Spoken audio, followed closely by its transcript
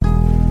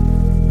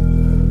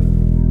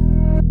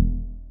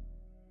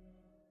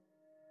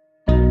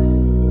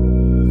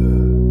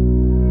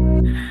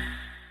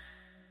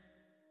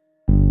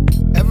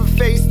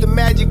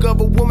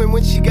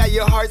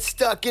get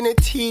stuck in the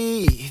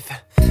teeth?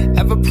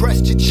 Ever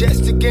pressed your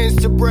chest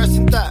against the breast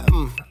and thought,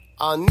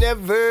 I'll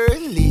never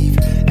leave?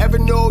 Ever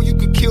know you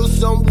could kill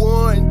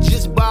someone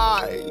just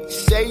by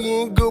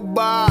saying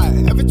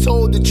goodbye? Ever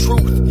told the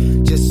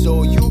truth just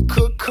so you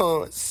could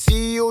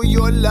conceal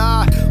your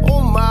lie?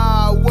 Oh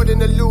my, what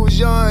an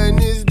illusion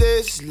is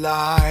this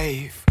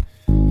life?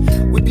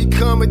 We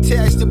become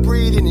attached to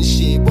breathing and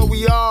shit, but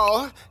we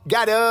all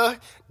gotta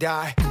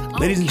die.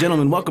 Ladies and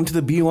gentlemen, welcome to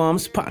the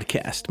BWOMS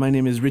podcast. My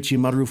name is Richie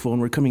Marufo,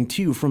 and we're coming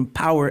to you from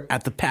Power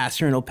at the Pass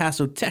here in El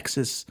Paso,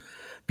 Texas.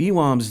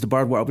 BWOMS is the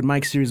Barbed Wire Open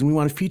Mic series, and we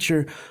want to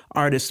feature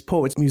artists,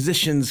 poets,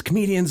 musicians,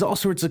 comedians, all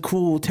sorts of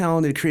cool,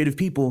 talented, creative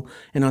people.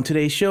 And on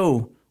today's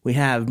show, we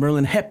have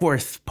Myrlin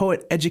Hepworth,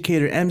 poet,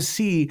 educator,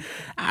 MC,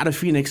 out of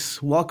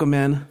Phoenix. Welcome,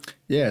 man.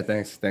 Yeah,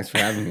 thanks for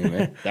having me,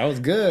 man. That was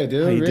good,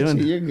 dude. How you Richie, doing?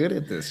 You're good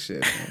at this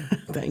shit,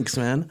 man. Thanks,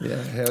 man.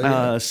 Yeah, hell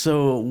yeah.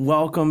 So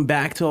welcome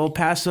back to El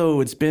Paso.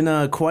 It's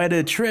been quite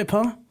a trip,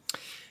 huh?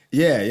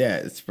 Yeah,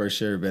 it's for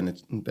sure been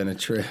a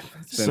trip.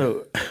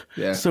 So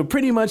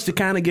pretty much to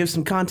kind of give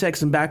some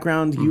context and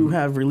background, you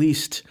have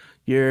released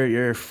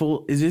your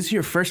full. Is this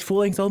your first full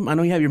length album? I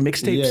know you have your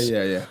mixtapes.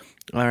 Yeah.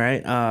 All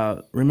right.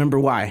 Remember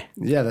Why?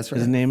 Yeah, that's right.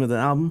 Is the name of the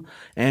album,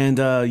 and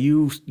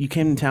you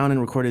came to town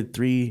and recorded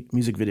 3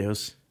 music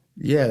videos.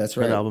 Yeah, that's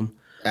right. For the album.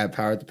 At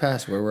Power at the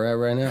Pass, where we're at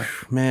right now.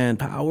 Man,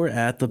 Power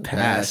at the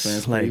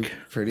Pass. Man, it's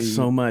pretty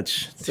so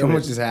much. So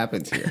much has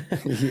happened here.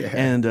 Yeah.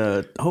 And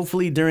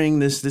hopefully during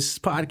this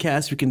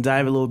podcast, we can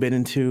dive a little bit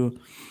into,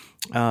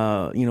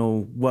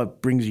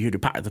 what brings you here to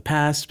Power at the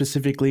Pass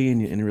specifically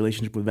in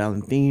relationship with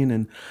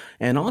Valentine.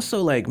 And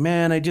also,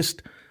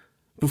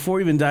 before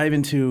we even dive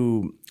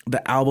into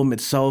the album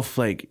itself,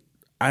 I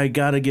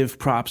got to give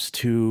props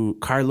to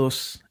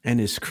Carlos and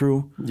his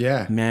crew.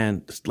 Yeah.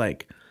 Man,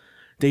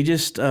 they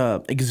just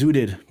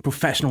exuded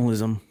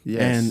professionalism.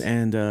 Yes.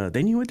 And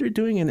they knew what they're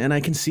doing, and I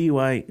can see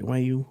why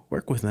you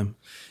work with them.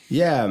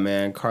 Yeah,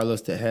 man.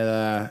 Carlos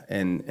Tejeda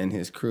and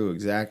his crew,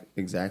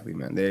 exactly,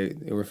 man. They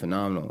were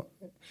phenomenal.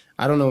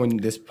 I don't know when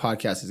this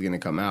podcast is going to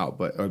come out,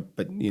 but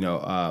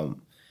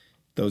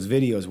those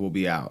videos will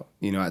be out,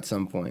 at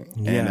some point.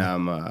 Yeah.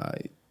 And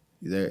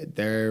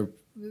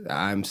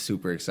I'm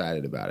super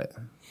excited about it.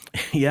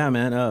 Yeah,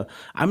 man.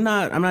 I'm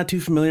not too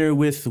familiar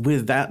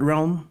with that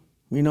realm,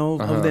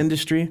 of the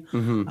industry.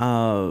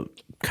 Mm-hmm.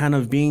 Kind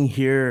of being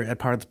here at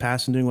Power at the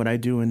Pass and doing what I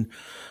do and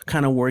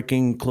kind of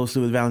working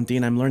closely with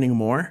Valentine, I'm learning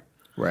more.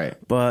 Right.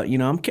 But,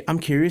 I'm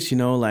curious,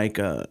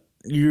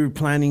 you're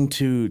planning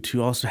to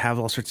also have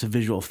all sorts of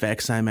visual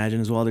effects, I imagine,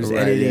 as well. There's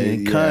editing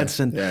and cuts.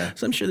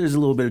 So I'm sure there's a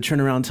little bit of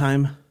turnaround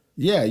time.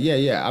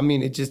 Yeah. I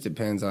mean, it just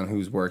depends on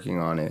who's working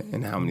on it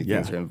and how many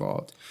things are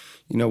involved.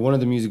 One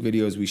of the music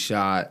videos we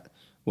shot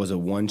was a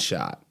one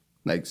shot,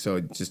 so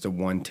just a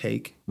one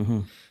take. Mm-hmm.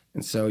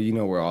 And so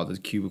where all the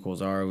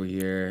cubicles are over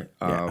here.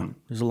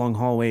 There's a long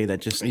hallway that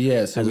just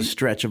has a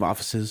stretch of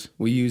offices.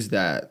 We used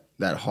that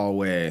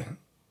hallway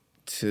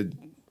to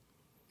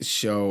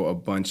show a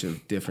bunch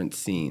of different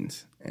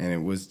scenes. And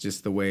it was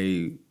just the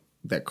way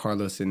that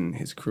Carlos and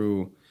his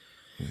crew,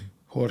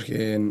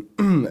 Jorge and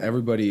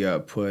everybody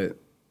put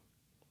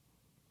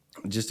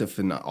just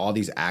all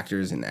these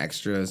actors and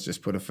extras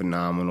just put a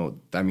phenomenal,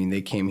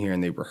 they came here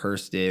and they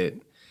rehearsed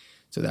it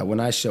so that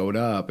when I showed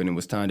up and it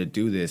was time to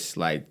do this,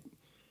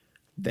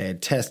 they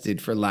had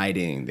tested for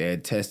lighting. They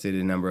had tested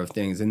a number of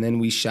things. And then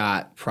we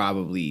shot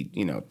probably,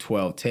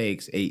 12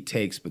 takes, 8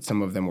 takes, but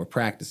some of them were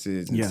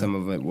practices and some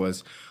of it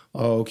was,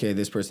 okay,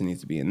 this person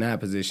needs to be in that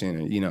position.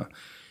 And,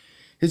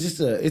 it's just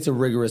it's a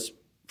rigorous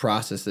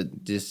process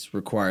that just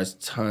requires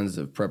tons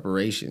of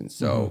preparation.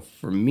 So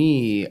for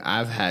me,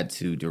 I've had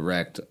to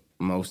direct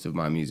most of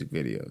my music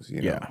videos,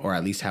 or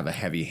at least have a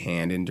heavy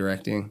hand in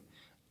directing.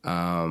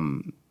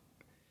 And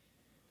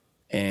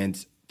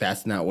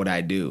that's not what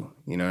I do.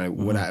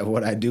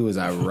 What I do is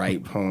I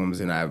write poems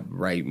and I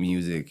write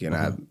music and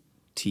I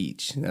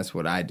teach. That's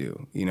what I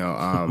do.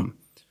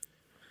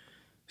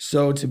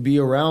 So to be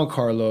around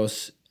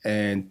Carlos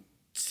and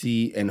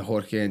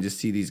Jorge and just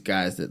see these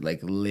guys that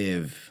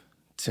live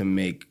to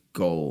make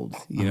gold.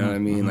 You know what I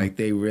mean?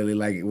 They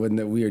really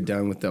when we were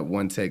done with that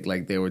one take,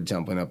 they were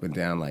jumping up and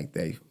down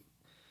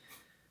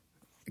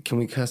Can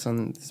we cuss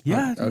on this?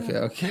 Yeah.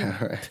 Okay, all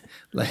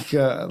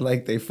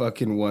right. They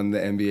fucking won the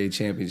NBA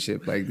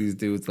championship. These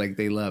dudes,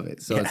 they love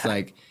it. So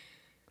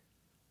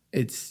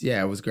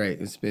it was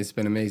great. It's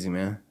been amazing,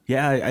 man.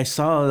 Yeah, I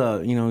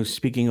saw,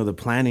 speaking of the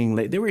planning,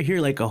 they were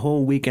here a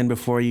whole weekend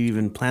before you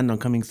even planned on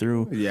coming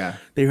through. Yeah.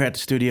 They were at the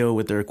studio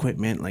with their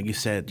equipment, like you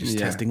said, just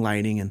testing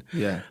lighting. And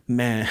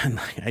man,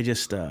 I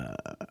just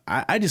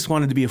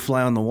wanted to be a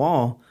fly on the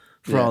wall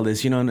for all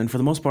this, and for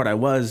the most part I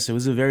was. It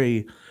was a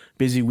very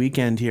busy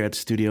weekend here at the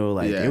studio.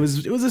 It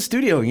was a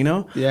studio,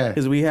 Yeah.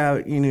 Because we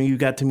have, you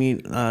got to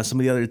meet some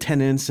of the other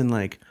tenants and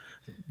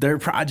their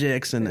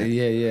projects, and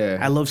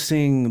I love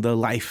seeing the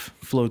life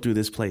flow through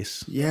this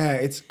place. Yeah,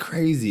 it's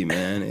crazy,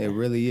 man. It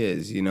really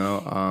is.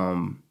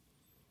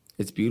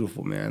 It's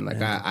beautiful, man.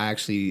 I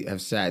actually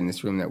have sat in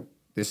this room that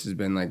this has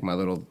been my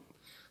little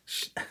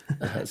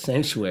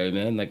sanctuary,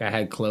 man. Like I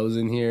had clothes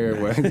in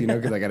here, where,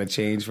 because I got to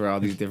change for all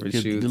these different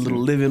shoots. The little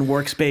live-in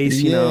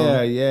workspace, you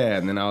know. Yeah.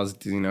 And then I was,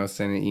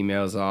 sending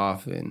emails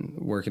off and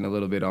working a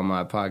little bit on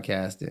my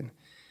podcast.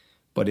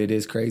 But it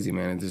is crazy,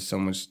 man. There's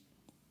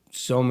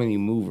so many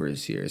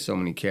movers here, so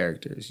many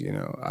characters,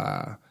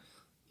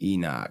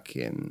 Enoch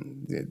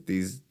and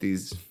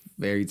these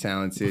very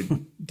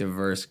talented,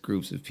 diverse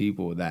groups of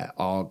people that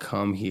all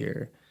come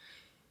here.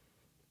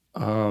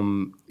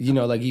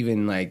 Like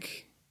even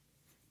like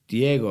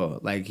Diego,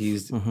 like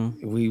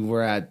we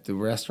were at the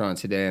restaurant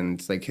today and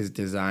it's like his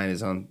design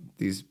is on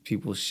these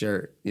people's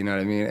shirt, you know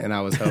what I mean? And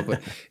I was helping,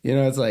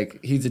 it's like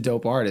he's a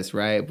dope artist,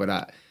 right?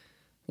 But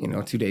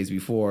 2 days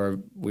before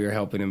we were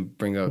helping him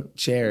bring up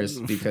chairs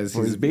because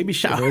for his baby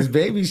shower. For his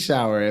baby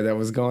shower that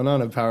was going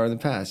on at Power in the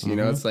Past.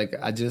 It's like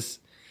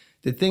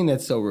the thing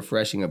that's so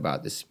refreshing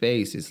about the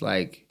space is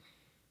like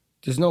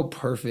there's no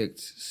perfect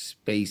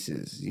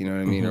spaces, you know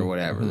what I mean, or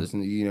whatever. There's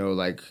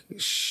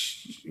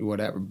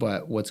whatever.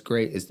 But what's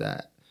great is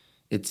that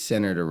it's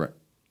centered around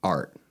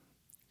art.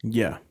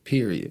 Yeah.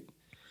 Period.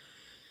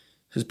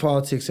 There's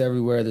politics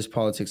everywhere. There's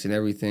politics in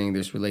everything.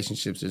 There's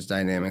relationships. There's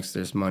dynamics.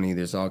 There's money.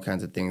 There's all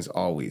kinds of things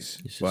always.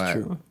 This is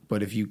true.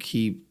 But if you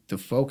keep the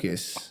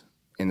focus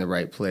in the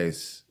right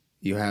place,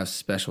 you have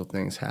special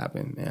things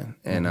happen, man.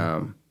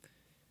 And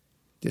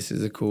this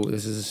is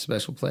a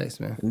special place,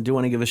 man. I do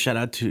want to give a shout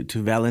out to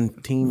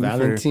Valentin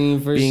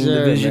for being sure,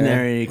 the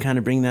visionary, kind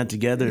of bring that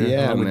together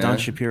with Don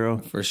Shapiro.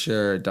 For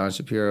sure. Don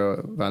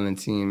Shapiro,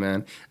 Valentin,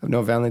 man. I've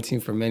known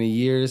Valentin for many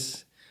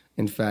years.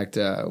 In fact,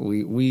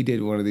 we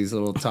did one of these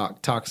little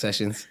talk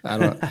sessions.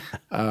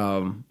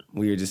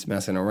 We were just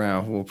messing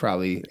around. We'll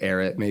probably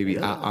air it maybe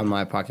on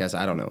my podcast.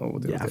 I don't know what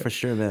we'll do. Yeah, for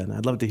sure, man.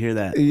 I'd love to hear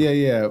that.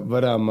 Yeah.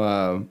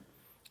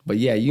 But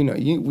yeah,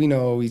 we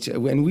know each,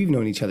 and we've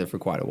known each other for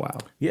quite a while.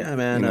 Yeah,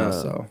 man.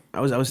 So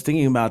I was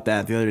thinking about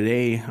that the other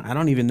day. I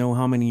don't even know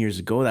how many years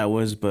ago that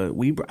was, but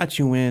we brought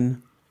you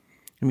in.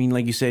 I mean,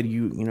 like you said,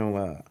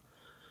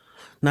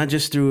 not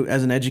just through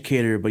as an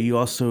educator, but you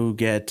also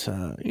get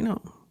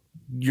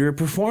you're a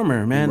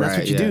performer, man. That's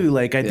what you do.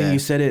 Like, I think you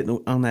said it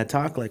on that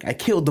talk. Like, I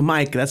killed the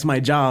mic. That's my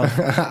job.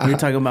 We were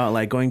talking about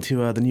like going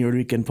to the New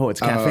York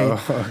Poets Cafe.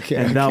 Oh, okay.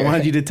 And I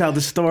wanted you to tell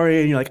the story.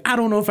 And you're like, I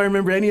don't know if I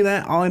remember any of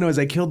that. All I know is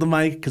I killed the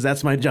mic because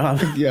that's my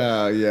job.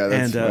 Yeah.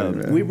 That's funny,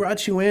 man. We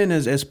brought you in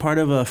as part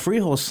of a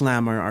Freehold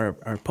Slam,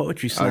 our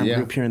poetry slam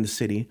group here in the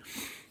city.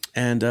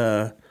 And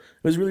it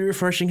was really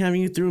refreshing having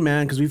you through,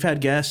 man, because we've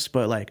had guests,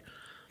 but like,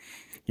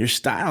 your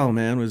style,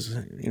 man, was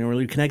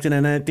really connected,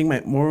 and I think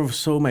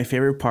my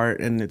favorite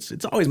part, and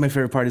it's always my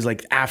favorite part, is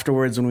like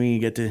afterwards when we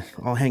get to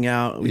all hang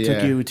out. We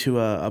took you to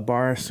a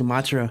bar,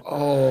 Sumatra.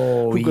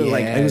 Oh, hookah, yes.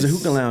 Like it was a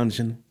hookah lounge,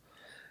 and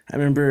I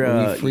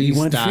remember you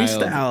went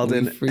freestyled,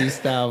 and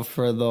freestyled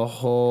for the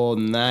whole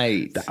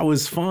night. That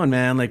was fun,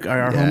 man. Like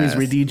our homies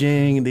were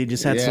DJing, and they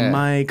just had some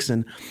mics,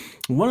 and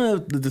one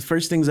of the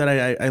first things that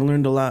I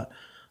learned a lot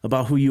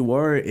about who you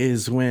were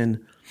is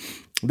when.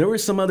 There were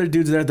some other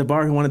dudes there at the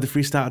bar who wanted to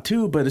freestyle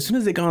too, but as soon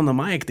as they got on the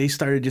mic, they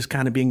started just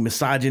kind of being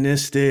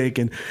misogynistic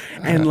and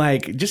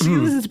like just they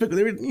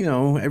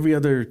were, every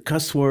other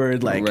cuss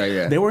word. Like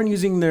they weren't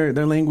using their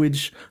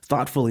language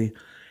thoughtfully.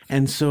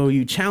 And so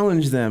you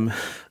challenged them.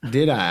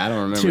 Did I? I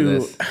don't remember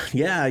this.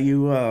 Yeah, they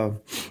were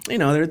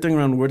throwing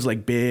around words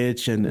like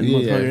bitch and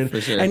motherfucker.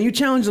 For sure. And you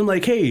challenged them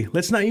like, hey,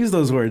 let's not use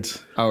those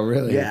words. Oh,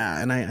 really?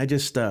 Yeah, and I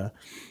just...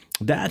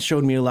 that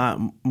showed me a lot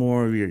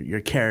more of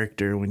your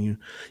character when you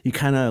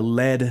kind of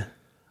led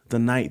the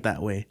night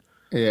that way.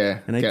 Yeah.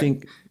 And I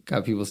think...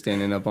 Got people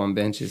standing up on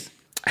benches.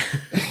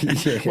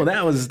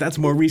 Well, that's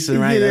more recent,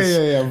 right?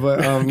 Yeah.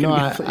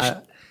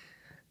 But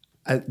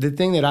the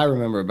thing that I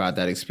remember about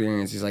that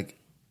experience is like,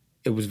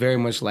 it was very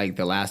much like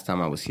the last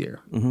time I was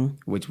here,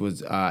 which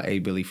was A.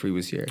 Billy Free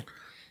was here.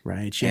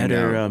 Right. She had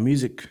her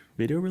music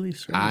video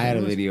release. Right? I had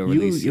a video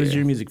release. It was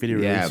your music video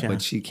release. Yeah,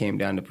 but she came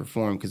down to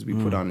perform because we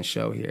put on a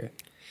show here.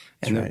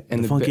 And right.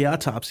 The Funky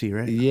Autopsy,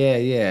 right?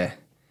 Yeah.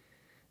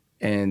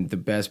 And the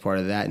best part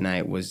of that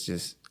night was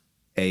just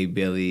A.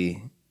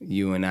 Billy,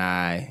 you and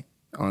I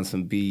on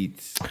some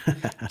beats,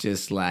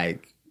 just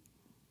like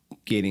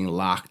getting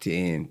locked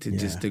in to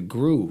just the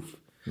groove.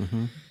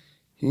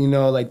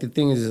 Like the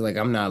thing is like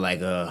I'm not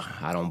like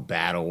I don't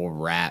battle or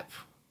rap.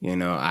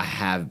 I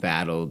have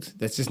battled.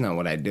 That's just not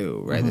what I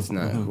do, right? That's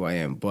not who I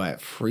am. But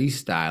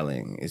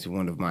freestyling is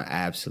one of my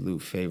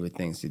absolute favorite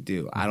things to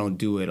do. I don't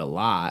do it a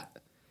lot.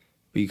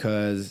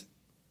 Because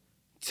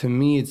to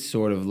me, it's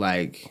sort of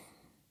like,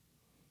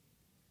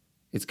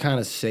 it's kind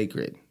of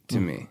sacred to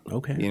me.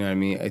 Okay. You know what I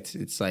mean?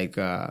 It's like,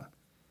 I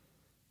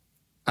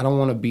don't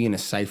want to be in a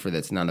cipher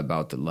that's not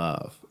about the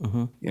love.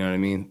 You know what I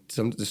mean?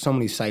 There's so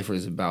many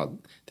ciphers that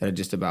are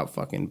just about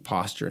fucking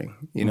posturing,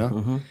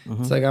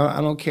 It's like, I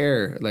don't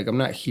care. Like, I'm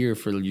not here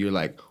for your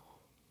like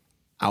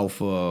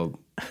alpha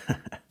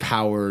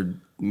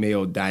powered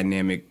male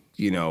dynamic,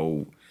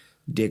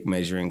 dick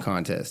measuring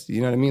contest.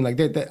 You know what I mean? Like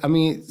that I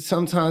mean,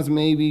 sometimes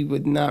maybe,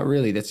 but not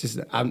really. That's just,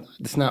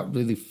 it's not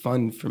really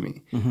fun for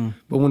me.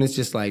 But when it's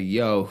just like,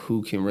 yo,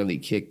 who can really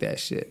kick that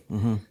shit?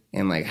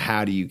 and like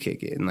how do you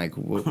kick it, and like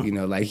what, you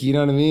know what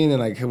I mean, and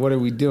like what are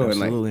we doing,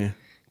 Absolutely. like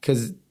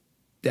because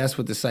that's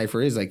what the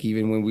cipher is. Like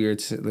even when we were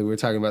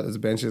talking about those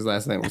benches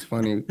last night, it was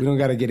funny. We don't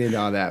got to get into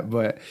all that,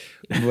 but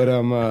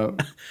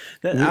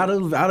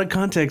out of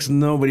context,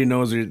 nobody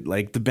knows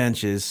like the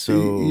benches.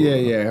 So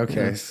yeah.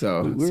 Okay,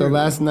 so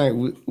last night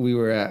we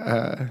were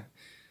at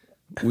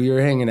we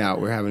were hanging out,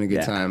 we were having a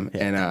good time,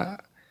 and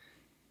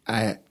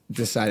I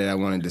decided I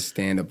wanted to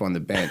stand up on the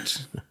bench.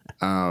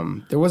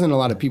 There wasn't a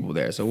lot of people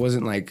there, so it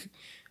wasn't like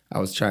I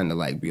was trying to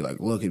like be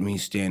like, look at me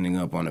standing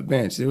up on a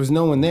bench. There was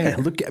no one there.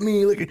 Look at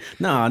me.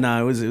 No.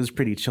 It was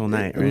pretty chill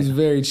night. It was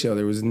very chill.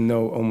 There was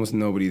almost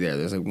nobody there.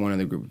 There's like one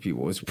other group of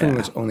people. It was pretty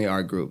much only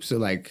our group. So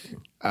like,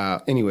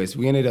 anyways,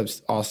 we ended up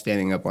all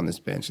standing up on this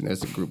bench, and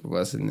there's a group of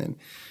us, and then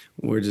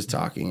we're just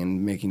talking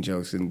and making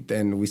jokes, and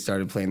then we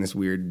started playing this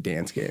weird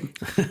dance game,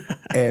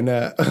 and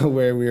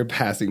where we were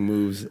passing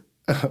moves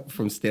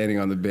from standing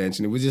on the bench,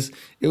 and it was just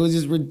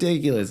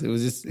ridiculous. It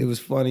was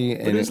funny,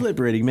 and it was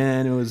liberating,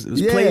 man. It was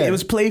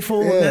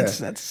playful. Yeah. That's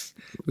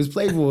it was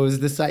playful. It was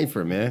the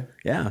cipher, man.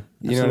 Yeah,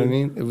 you know what I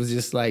mean. It was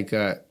just like,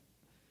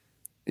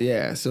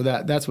 yeah. So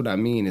that's what I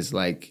mean. Is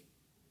like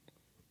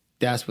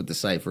that's what the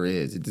cipher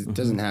is. It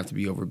doesn't have to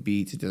be over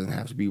beats. It doesn't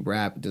have to be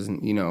rap. It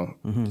doesn't.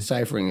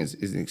 Deciphering is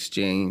an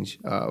exchange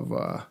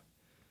of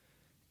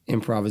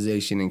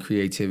improvisation and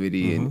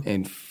creativity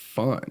and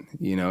fun.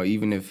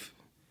 Even if.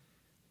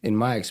 In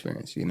my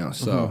experience,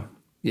 so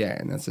yeah,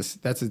 and that's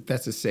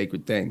a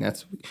sacred thing.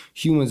 That's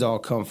humans all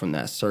come from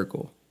that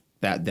circle,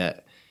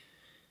 that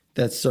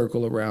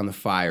circle around the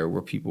fire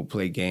where people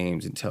play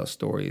games and tell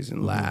stories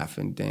and laugh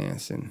and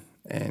dance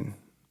and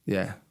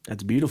yeah.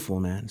 That's beautiful,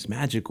 man. It's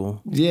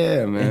magical.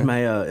 Yeah, man.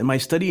 In my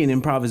study in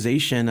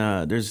improvisation,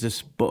 there's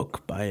this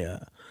book by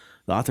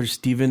the author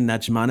Steven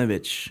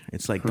Nachmanovich.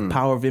 It's like The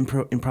Power of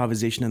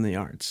Improvisation in the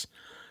Arts.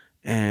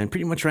 And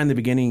pretty much right in the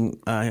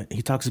beginning,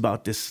 he talks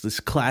about this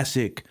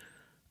classic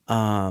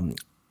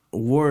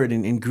word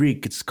in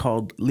Greek. It's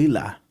called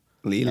lila.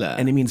 Lila.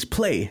 And it means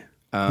play,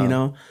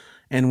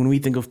 And when we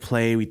think of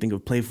play, we think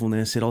of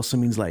playfulness. It also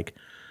means like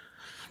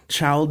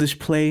childish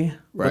play.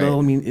 Right. But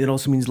it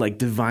also means like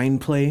divine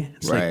play.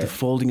 It's like the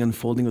folding,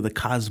 unfolding of the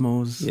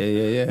cosmos. Yeah.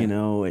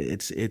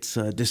 It's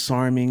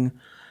disarming.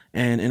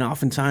 And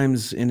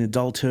oftentimes in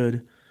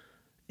adulthood,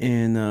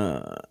 in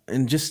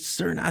just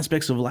certain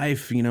aspects of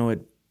life,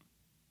 it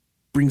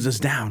brings us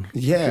down.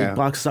 Yeah. It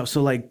blocks us up.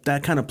 So like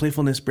that kind of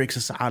playfulness breaks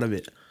us out of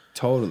it.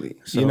 Totally.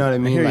 So, you know what I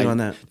mean? I hear like, you on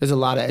that. There's a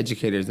lot of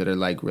educators that are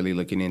like really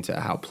looking into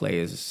how play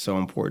is so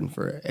important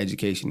for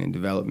education and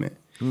development.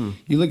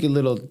 You look at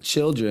little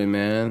children,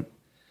 man,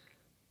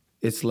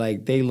 it's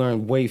like they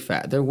learn way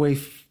fast. They're way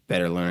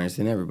better learners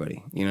than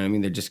everybody. You know what I mean?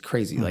 They're just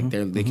crazy. Like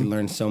they can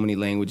learn so many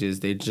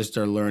languages. They just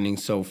are learning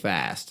so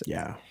fast.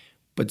 Yeah.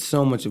 But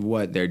so much of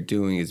what they're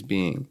doing is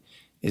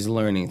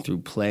learning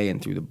through play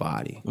and through the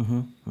body.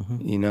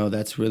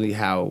 That's really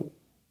how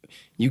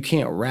you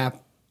can't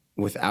rap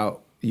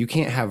you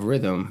can't have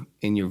rhythm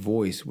in your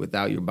voice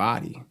without your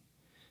body.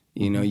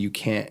 You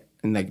can't,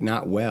 and like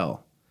not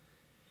well.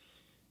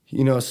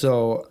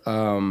 So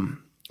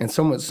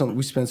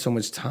we spend so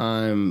much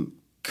time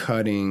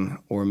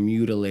cutting or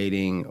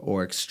mutilating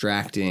or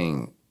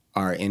extracting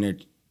our inner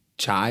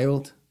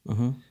child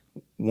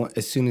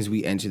as soon as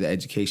we enter the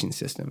education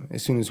system,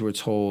 as soon as we're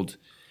told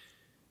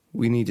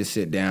we need to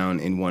sit down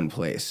in one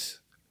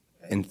place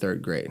in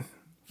third grade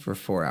for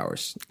 4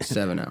 hours,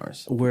 7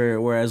 hours.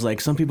 Whereas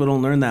like some people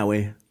don't learn that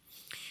way.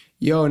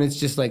 And it's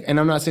just like, and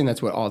I'm not saying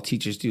that's what all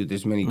teachers do.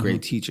 There's many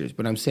great teachers,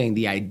 but I'm saying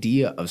the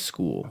idea of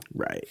school,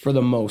 right? For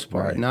the most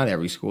part, not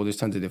every school. There's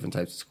tons of different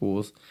types of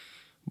schools,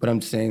 but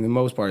I'm saying the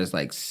most part is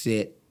like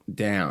sit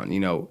down.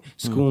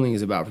 Schooling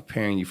is about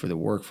preparing you for the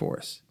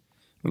workforce.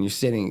 When you're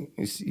sitting,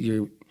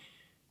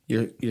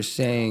 you're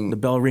saying the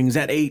bell rings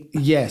at 8.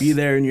 Yes, be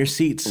there in your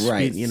seats.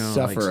 Right,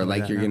 suffer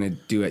like you're gonna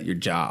do at your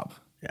job.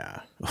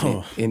 Yeah,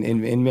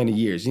 in many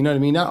years. You know what I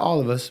mean? Not all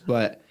of us,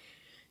 but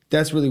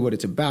that's really what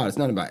it's about. It's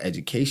not about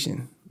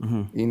education.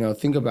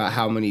 Think about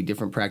how many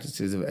different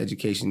practices of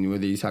education,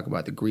 whether you talk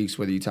about the Greeks,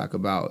 whether you talk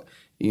about,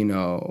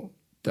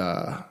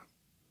 the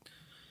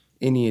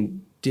any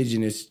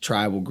indigenous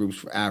tribal groups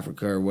for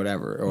Africa or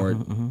whatever, or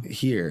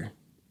here.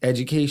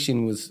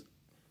 Education was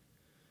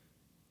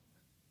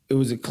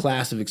a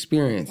class of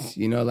experience,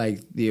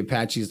 like the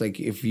Apaches, like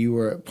if you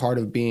were part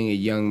of being a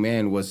young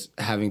man was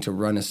having to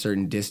run a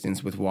certain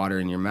distance with water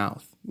in your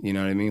mouth, you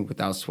know what I mean?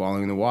 Without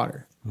swallowing the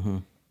water.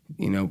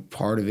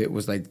 Part of it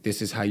was like,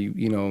 this is how you,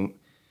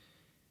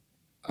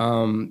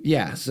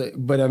 So,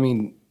 but I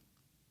mean,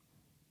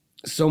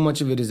 so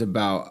much of it is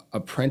about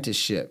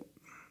apprenticeship,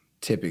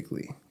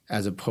 typically,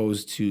 as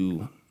opposed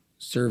to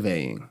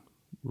surveying.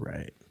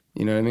 Right.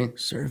 You know what I mean?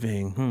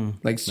 Surveying.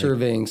 Like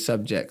surveying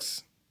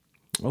subjects.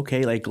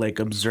 Okay, like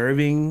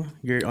observing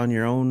on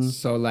your own.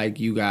 So like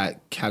you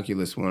got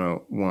Calculus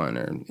 101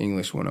 or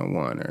English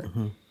 101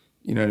 or,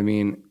 you know what I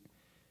mean?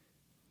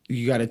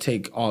 You got to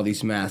take all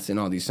these maths and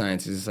all these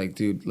sciences. It's like,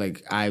 dude,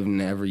 like I've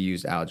never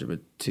used algebra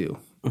 2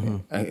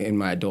 in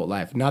my adult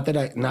life. Not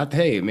that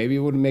hey, maybe it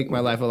would make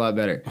my life a lot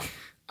better.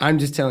 I'm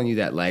just telling you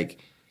that, like,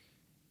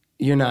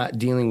 you're not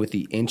dealing with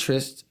the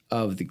interest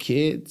of the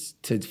kids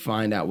to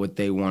find out what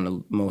they want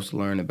to most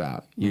learn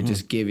about. You're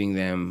just giving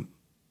them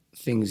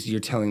things you're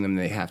telling them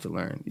they have to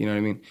learn. You know what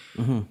I mean?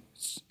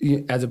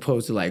 As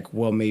opposed to like,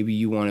 well, maybe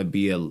you want to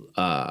be a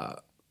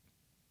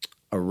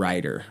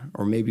writer,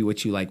 or maybe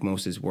what you like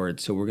most is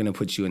words. So we're going to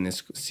put you in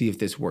this, see if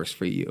this works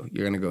for you.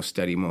 You're going to go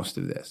study most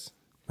of this.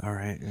 All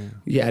right. Yeah.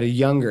 Yeah, at a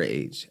younger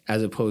age,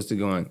 as opposed to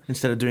going...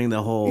 Instead of doing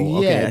the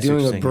whole...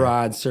 doing a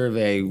broad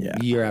survey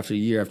year after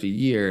year after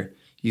year,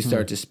 you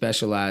start to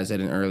specialize at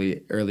an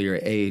earlier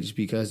age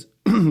because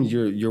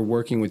you're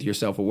working with your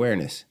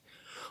self-awareness.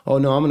 Oh,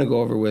 no, I'm going to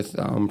go over with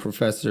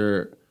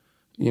Professor,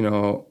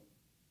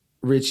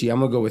 Richie. I'm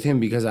going to go with him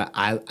because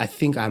I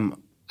think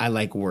I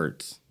like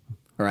words,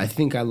 or I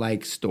think I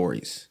like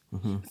stories.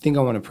 I think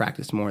I want to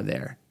practice more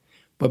there.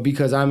 But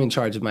because I'm in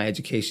charge of my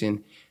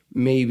education,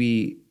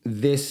 maybe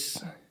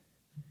this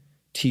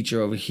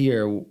teacher over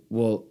here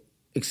will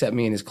accept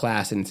me in his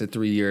class, and it's a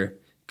 3-year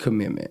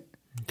commitment.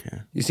 Okay.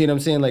 You see what I'm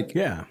saying? Like,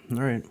 yeah,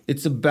 all right.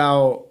 It's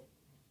about,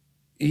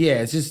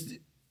 it's just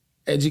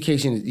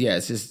education. Yeah,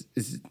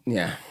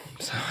 yeah.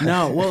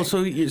 No, well,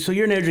 so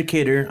you're an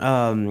educator.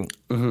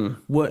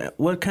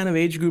 What kind of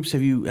age groups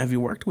have you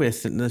worked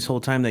with in this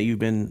whole time that you've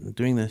been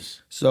doing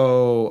this?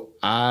 So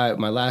my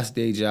last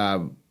day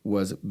job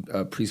was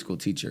a preschool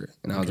teacher,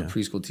 and I was a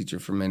preschool teacher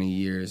for many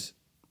years.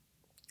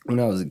 When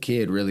I was a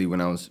kid, really,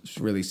 when I was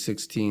really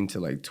 16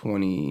 to like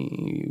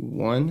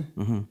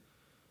 21.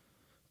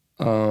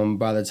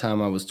 By the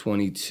time I was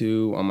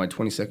 22, on my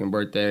 22nd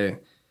birthday,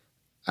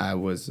 I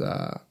was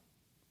a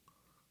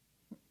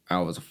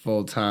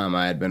full-time.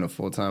 I had been a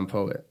full-time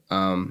poet.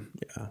 And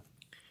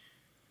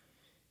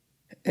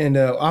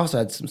I also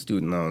had some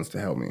student loans to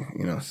help me,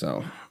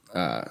 so,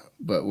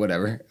 but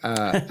whatever.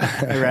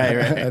 Right.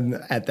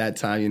 At that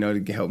time,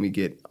 to help me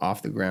get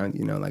off the ground,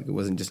 like it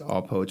wasn't just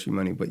all poetry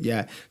money. But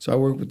yeah, so I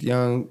worked with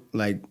young,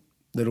 like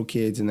little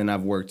kids, and then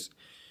I've worked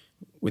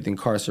with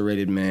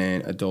incarcerated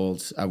men,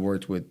 adults. I've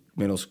worked with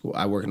middle school.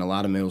 I work in a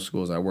lot of middle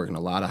schools. I work in a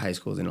lot of high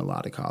schools and a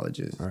lot of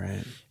colleges. All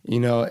right.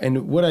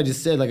 And what I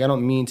just said, like, I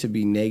don't mean to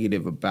be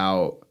negative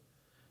about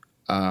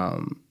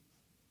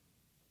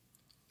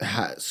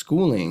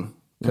schooling,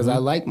 because I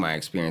like my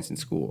experience in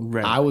school.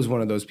 Right. I was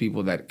one of those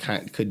people that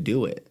could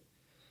do it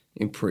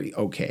and pretty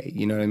okay.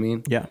 You know what I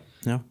mean? Yeah.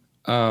 Yeah.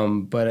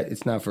 But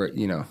it's not for,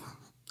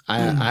 I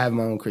have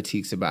my own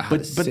critiques about how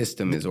the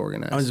system is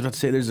organized. I was about to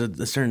say there's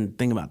a certain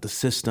thing about the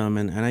system,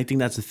 and I think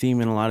that's a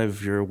theme in a lot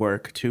of your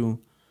work too.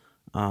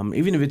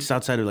 Even if it's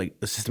outside of like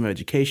the system of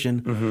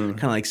education,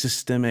 kind of like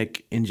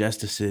systemic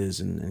injustices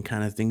and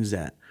kind of things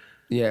that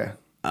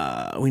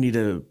we need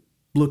to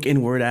look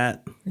inward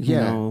at,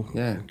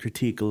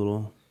 critique a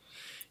little.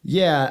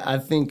 Yeah, I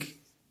think,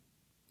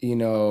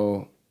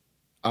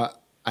 I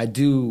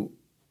do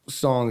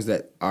songs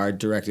that are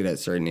directed at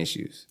certain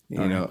issues.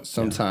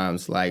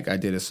 Sometimes, like I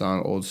did a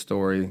song, Old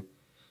Story.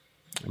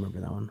 I remember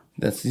that one.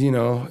 That's,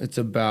 it's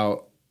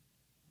about,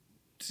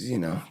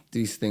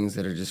 these things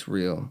that are just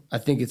real. I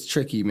think it's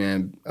tricky,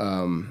 man,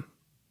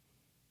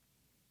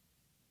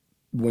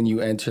 when you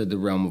enter the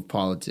realm of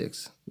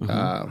politics.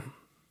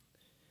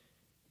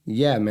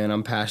 Yeah, man,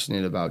 I'm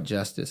passionate about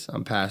justice.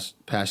 I'm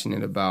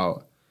passionate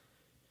about,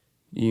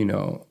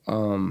 the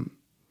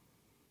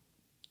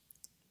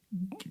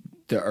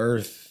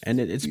earth. And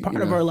it's part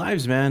of our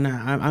lives, man.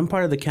 I'm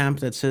part of the camp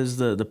that says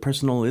the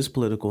personal is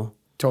political.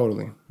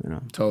 Totally.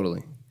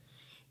 Totally.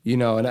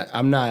 And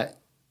I'm not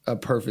a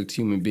perfect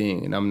human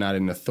being, and I'm not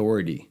an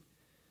authority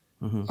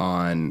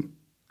on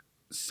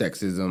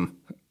sexism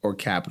or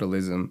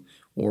capitalism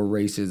or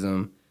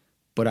racism,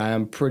 but I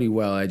am pretty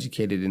well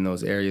educated in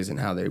those areas and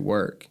how they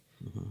work.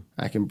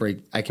 I can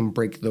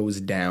break those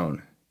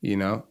down,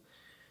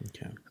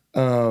 Okay.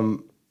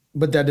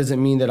 But that doesn't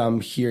mean that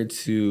I'm here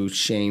to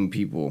shame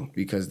people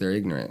because they're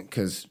ignorant.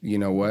 Because you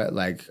know what?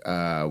 Like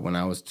when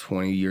I was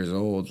 20 years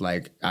old,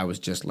 like I was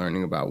just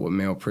learning about what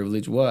male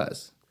privilege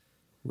was.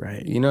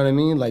 Right. You know what I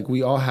mean? Like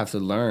we all have to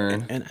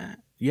learn. And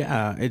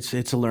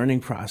it's a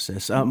learning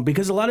process.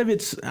 Because a lot of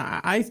it's,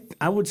 I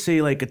would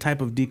say like a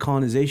type of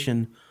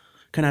decolonization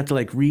kind of have to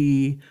like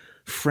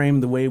reframe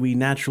the way we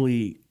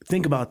naturally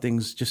think about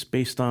things just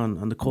based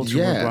on the culture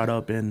we're brought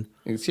up in.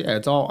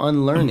 It's all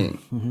unlearning.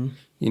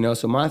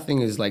 So my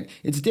thing is like,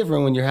 it's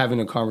different when you're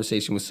having a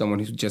conversation with someone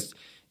who just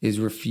is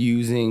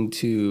refusing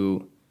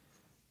to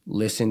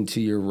listen to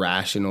your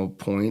rational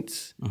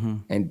points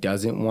and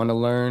doesn't want to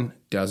learn,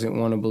 doesn't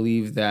want to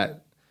believe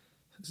that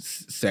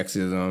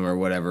sexism or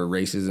whatever,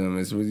 racism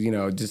is,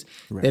 just,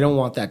 they don't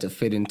want that to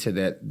fit into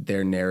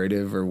their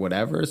narrative or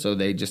whatever. So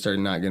they just are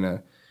not going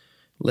to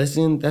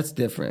listen. That's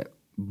different.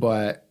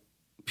 But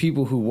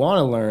people who want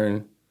to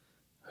learn,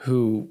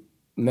 who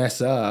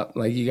mess up,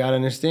 like you got to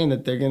understand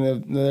that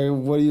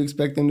what do you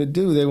expect them to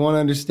do? They want to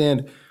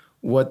understand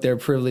what their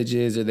privilege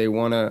is, or they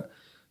want to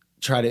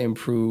try to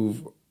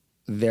improve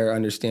their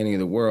understanding of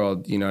the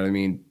world. You know what I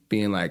mean?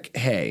 Being like,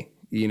 hey,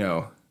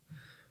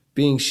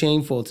 being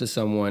shameful to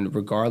someone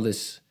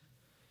regardless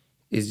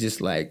is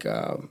just like,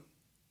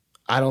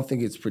 I don't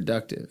think it's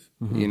productive.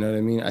 You know what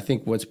I mean? I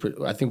think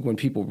when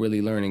people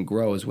really learn and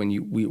grow is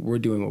when we're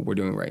doing what we're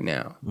doing right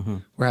now.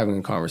 We're having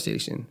a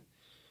conversation.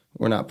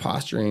 We're not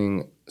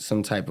posturing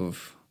some type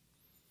of,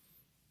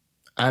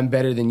 I'm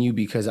better than you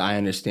because I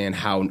understand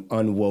how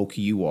unwoke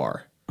you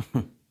are.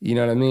 You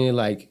know what I mean?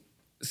 Like,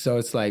 so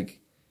it's like,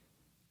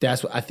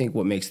 that's what I think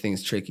what makes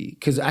things tricky.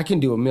 Because I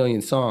can do a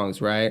million songs,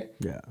 right?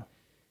 Yeah.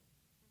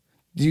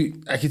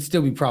 I could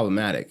still be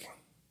problematic.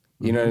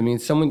 You know what I mean?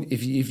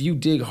 If you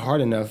dig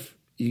hard enough,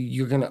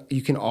 you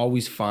can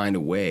always find a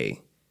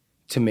way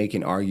to make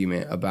an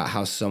argument about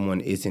how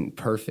someone isn't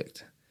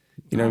perfect.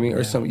 You know what I mean?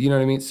 Or you know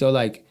what I mean? So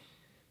like,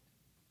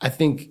 I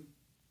think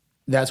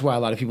that's why a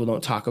lot of people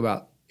don't talk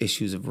about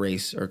issues of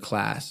race or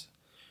class,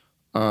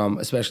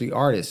 especially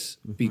artists,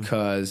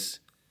 because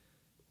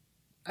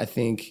I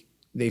think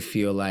they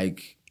feel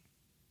like,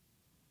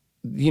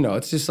 you know,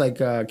 it's just like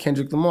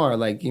Kendrick Lamar,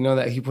 like, you know,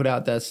 that he put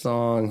out that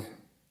song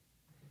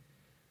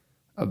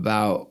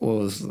about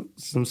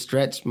some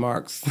stretch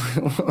marks.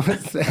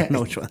 What's that? I don't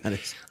know which one that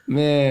is.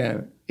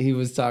 Man, he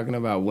was talking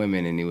about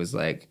women, and he was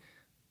like,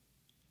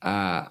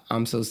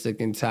 I'm so sick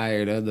and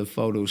tired of the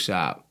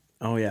Photoshop.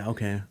 Oh yeah,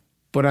 okay.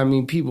 But I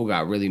mean, people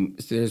got really,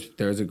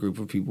 there's a group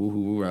of people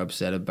who were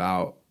upset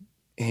about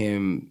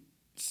him,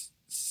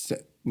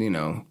 you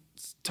know,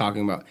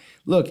 talking about,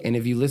 look, and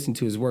if you listen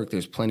to his work,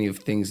 there's plenty of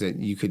things that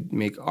you could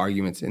make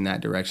arguments in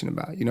that direction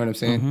about. You know what I'm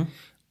saying?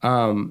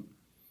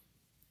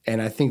 And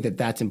I think that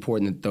that's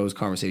important that those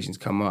conversations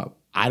come up.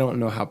 I don't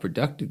know how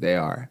productive they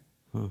are,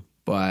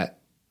 but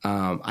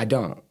I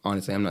don't.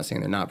 Honestly, I'm not saying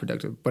they're not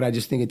productive, but I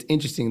just think it's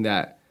interesting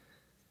that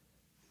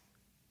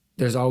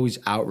there's always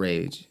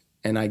outrage.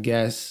 And I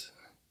guess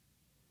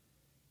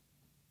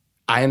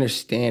I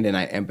understand and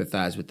I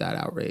empathize with that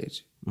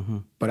outrage,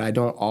 but I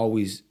don't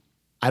always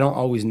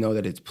know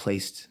that it's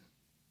placed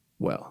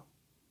well.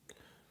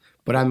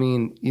 But I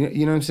mean, you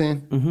know what I'm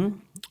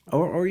saying?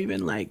 Or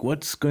even like,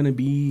 what's going to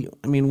be,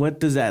 I mean, what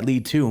does that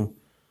lead to?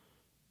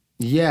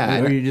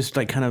 Yeah. Or you're just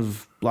like kind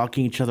of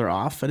blocking each other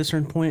off at a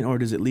certain point? Or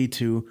does it lead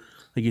to,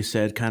 like you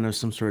said, kind of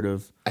some sort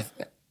of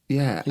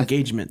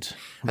engagement?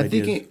 I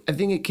think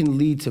it can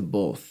lead to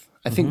both.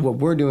 I think what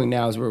we're doing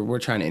now is we're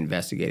trying to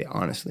investigate it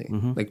honestly,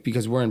 like,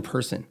 because we're in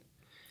person.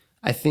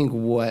 I think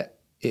what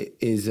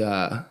is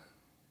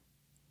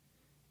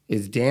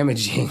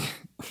damaging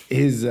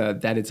is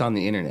that it's on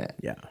the internet.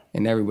 Yeah.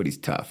 And everybody's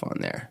tough on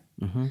there.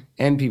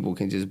 And people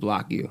can just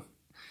block you.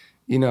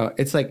 You know,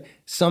 it's like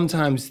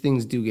sometimes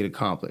things do get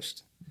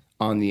accomplished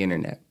on the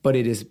internet, but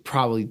it is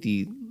probably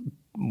the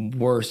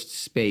worst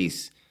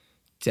space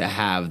to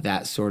have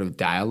that sort of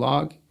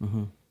dialogue.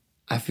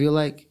 I feel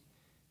like,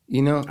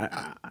 you know.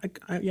 I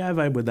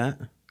vibe with that.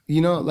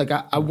 You know, like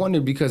I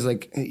wondered because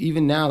like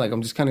even now, like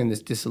I'm just kind of in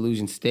this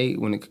disillusioned state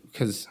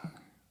because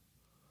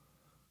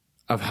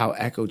of how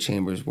echo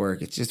chambers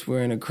work. It's just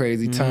we're in a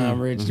crazy time,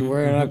 Rich.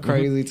 We're in a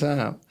crazy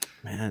time.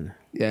 Man.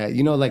 Yeah,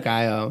 you know, like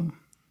I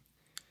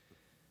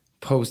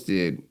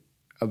posted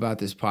about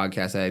this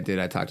podcast that I did.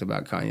 I talked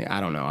about Kanye.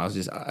 I don't know. I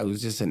was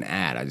just an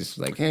ad. I just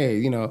was like, hey,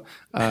 you know,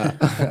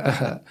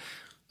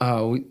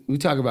 we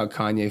talk about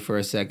Kanye for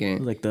a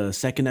second. Like the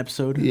second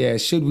episode? Yeah,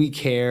 should we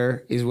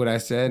care is what I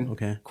said.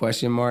 Okay.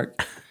 Question mark.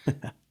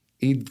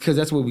 Because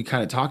that's what we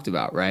kind of talked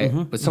about, right?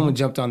 But someone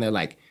jumped on there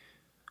like,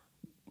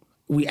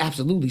 we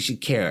absolutely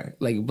should care.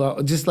 Like,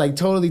 but just like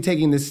totally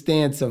taking this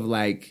stance of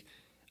like,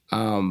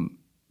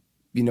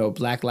 you know,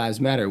 Black Lives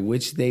Matter,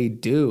 which they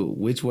do,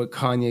 which what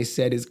Kanye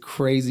said is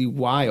crazy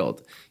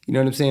wild. You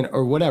know what I'm saying?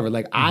 Or whatever.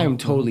 Like, I am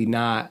totally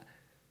not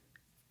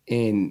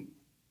in,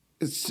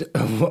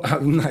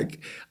 I'm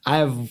like, I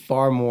have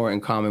far more in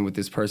common with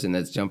this person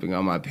that's jumping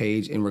on my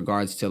page in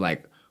regards to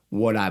like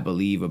what I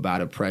believe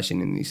about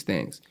oppression in these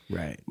things.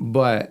 Right.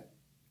 But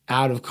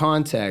out of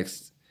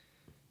context,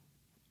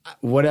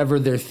 whatever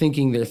they're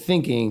thinking, they're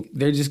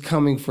just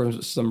coming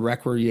from some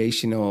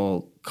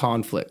recreational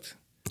conflict.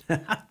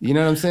 You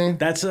know what I'm saying?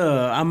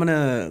 I'm going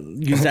to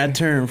use that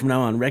term from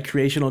now on,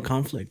 recreational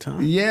conflict, huh?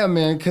 Yeah,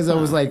 man, because I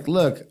was like,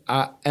 look,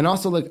 and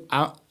also, look,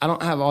 I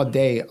don't have all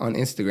day on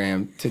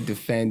Instagram to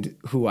defend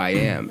who I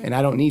am, and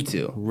I don't need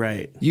to.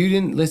 Right. You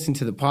didn't listen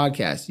to the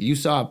podcast. You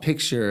saw a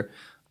picture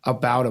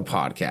about a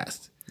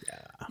podcast. Yeah.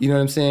 You know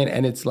what I'm saying?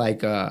 And it's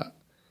like,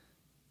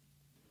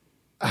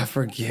 I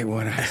forget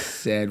what I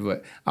said,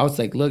 but I was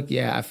like, look,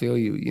 yeah, I feel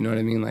you. You know what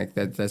I mean? Like,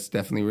 that's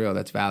definitely real.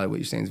 That's valid. What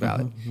you're saying is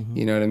valid.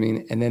 You know what I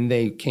mean? And then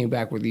they came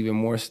back with even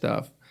more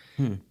stuff.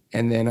 And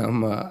then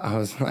I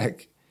was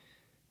like,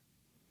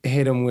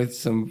 hit them with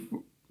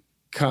some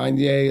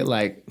Kanye,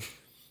 like,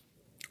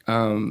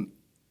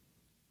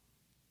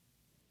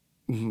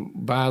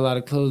 buy a lot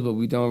of clothes, but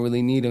we don't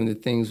really need them. The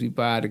things we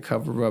buy to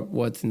cover up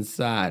what's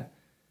inside.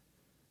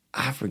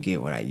 I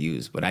forget what I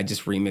used, but I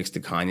just remixed the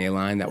Kanye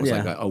line. That was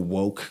like a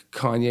woke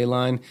Kanye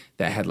line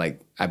that had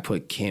like, I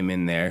put Kim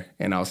in there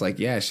and I was like,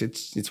 yeah,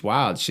 it's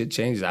wild. Shit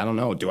changes. I don't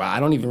know. I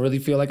don't even really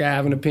feel like I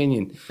have an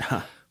opinion.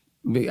 I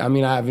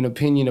mean, I have an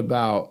opinion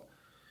about,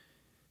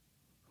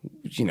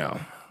 you know,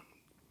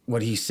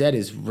 what he said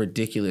is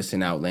ridiculous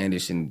and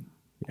outlandish and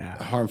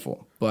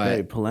harmful. But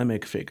very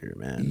polemic figure,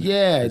 man.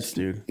 Yeah, this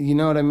dude. You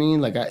know what I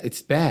mean? Like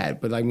it's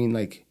bad, but I mean,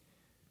 like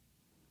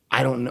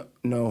I don't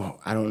know.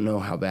 I don't know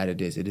how bad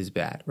it is. It is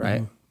bad,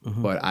 right?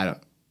 But I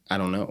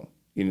don't know.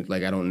 You know,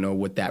 like I don't know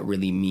what that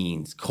really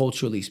means,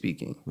 culturally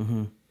speaking.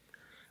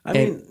 I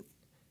mean,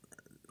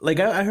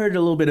 like I heard a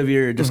little bit of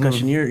your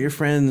discussion. Your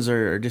friends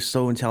are just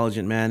so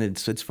intelligent, man.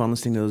 It's fun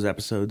listening to those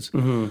episodes.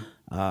 You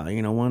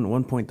know,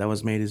 one point that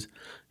was made is,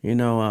 you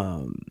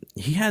know,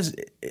 he has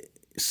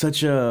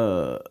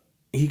so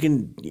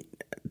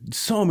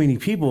many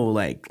people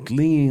like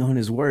leaning on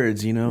his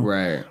words. You know,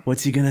 Right?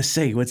 What's he gonna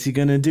say? What's he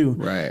gonna do?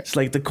 Right. It's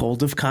like the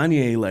cult of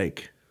Kanye.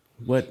 Like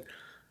what?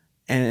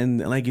 And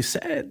like you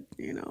said,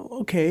 you know,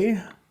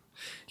 okay.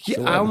 Yeah,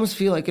 So I almost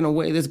feel like in a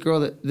way, this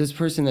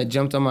person that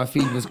jumped on my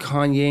feed was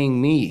Kanyeing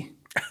me.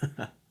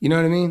 You know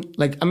what I mean?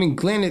 Like, I mean,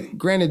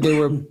 granted, they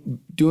were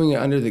doing it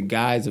under the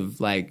guise of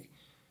like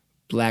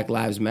Black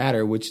Lives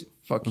Matter, which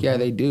fuck yeah,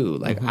 they do.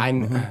 Like, I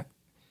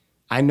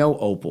know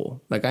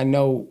Opal. Like, I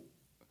know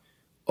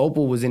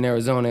Opal was in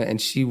Arizona,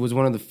 and she was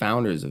one of the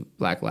founders of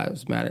Black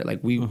Lives Matter. Like,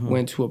 we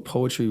went to a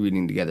poetry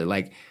reading together.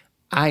 Like,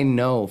 I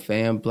know,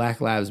 fam,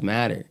 Black Lives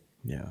Matter.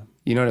 Yeah.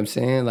 You know what I'm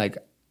saying? Like,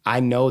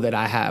 I know that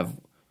I have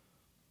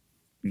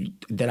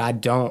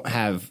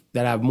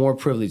have more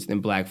privilege than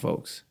black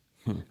folks.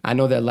 I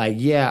know that, like,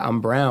 yeah, I'm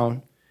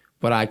brown,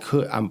 but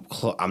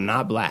I'm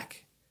not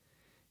black,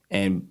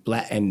 and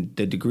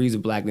the degrees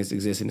of blackness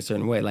exist in a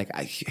certain way. Like,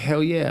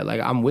 hell yeah, like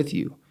I'm with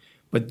you,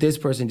 but this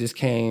person just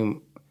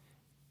came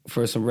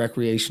for some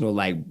recreational,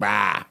 like,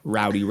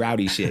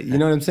 rowdy shit. You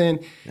know what I'm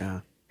saying? Yeah.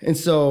 And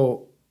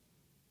so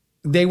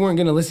they weren't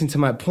gonna listen to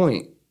my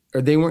point.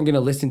 Or they weren't going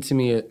to listen to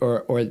me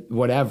or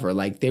whatever.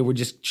 Like, they were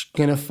just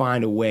going to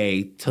find a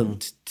way to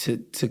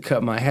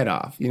cut my head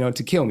off, you know,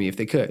 to kill me if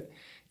they could.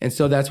 And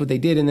so that's what they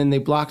did. And then they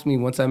blocked me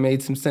once I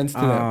made some sense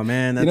to them. Oh,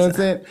 man. You know what I'm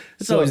saying?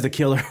 It's always the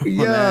killer.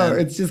 Yeah,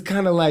 it's just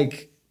kind of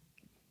like,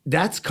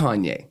 that's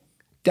Kanye.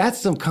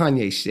 That's some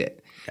Kanye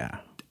shit. Yeah.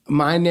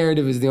 My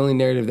narrative is the only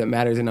narrative that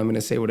matters, and I'm going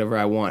to say whatever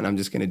I want. And I'm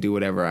just going to do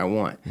whatever I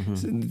want.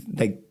 So,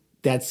 like,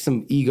 that's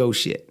some ego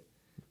shit,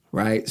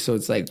 right? So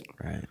it's like...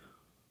 Right.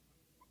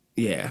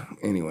 Yeah.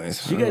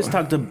 Anyways, so you guys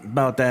talked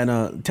about that.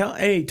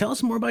 Tell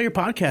us more about your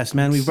podcast,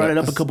 man. We've brought it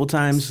up a couple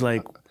times.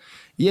 Like,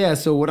 yeah.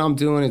 So what I'm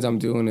doing is I'm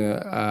doing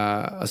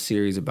a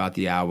series about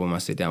the album. I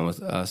sit down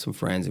with some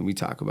friends and we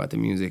talk about the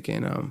music,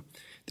 and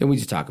then we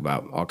just talk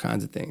about all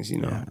kinds of things.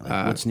 You know,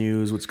 like what's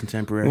news, what's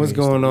contemporary, what's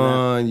going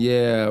on.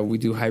 Yeah, we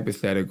do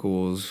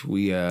hypotheticals.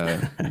 We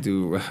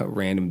do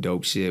random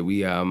dope shit.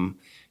 We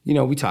you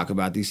know, we talk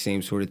about these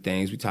same sort of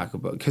things. We talk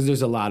about, because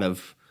there's a lot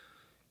of,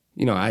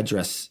 you know, I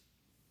address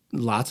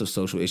lots of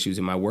social issues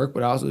in my work,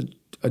 but I also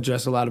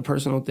address a lot of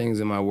personal things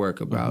in my work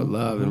about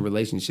love and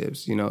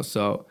relationships, you know?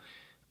 So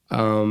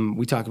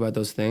we talk about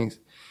those things.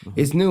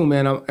 It's new,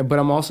 man. But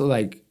I'm also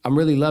like, I'm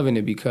really loving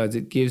it because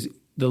it gives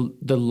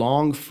the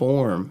long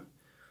form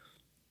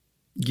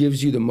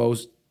gives you the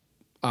most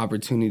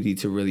opportunity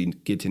to really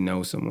get to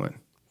know someone.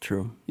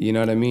 True. You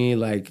know what I mean?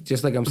 Like,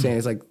 just like I'm saying,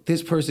 it's like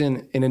this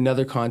person in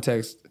another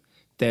context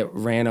that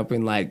ran up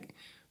and, like,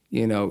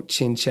 you know,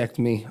 chin checked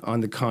me on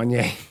the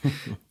Kanye,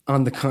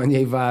 on the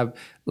Kanye vibe.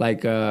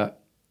 Like,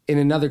 in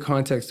another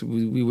context,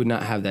 we would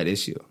not have that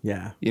issue.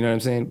 Yeah. You know what I'm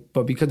saying?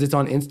 But because it's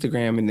on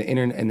Instagram and the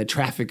internet and the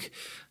traffic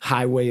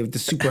highway of the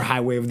super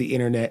highway of the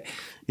internet.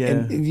 Yeah.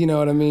 And you know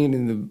what I mean?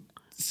 And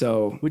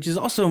so, which is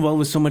also involved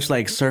with so much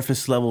like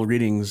surface level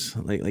readings,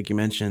 like you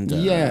mentioned.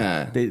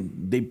 Yeah.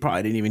 They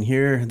probably didn't even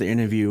hear the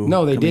interview.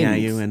 No, they didn't. At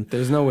you, and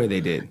there's no way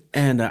they did.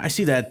 And I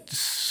see that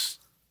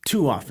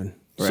too often.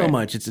 So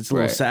much. It's a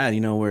little sad, you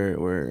know,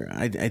 where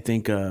I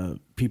think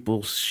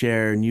people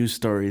share news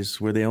stories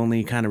where they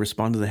only kind of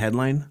respond to the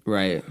headline.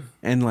 Right.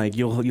 And like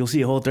you'll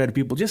see a whole thread of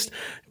people just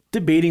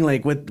debating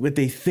like what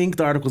they think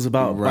the article's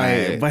about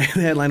by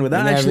the headline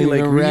without actually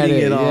like reading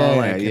it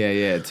all.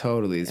 Yeah,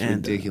 totally. It's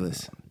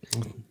ridiculous.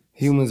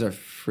 Humans are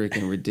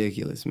freaking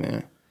ridiculous,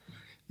 man.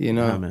 You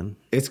know, man.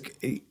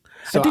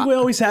 So I think we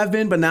always have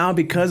been, but now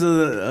because of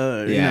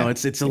the, you know,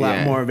 it's a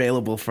lot more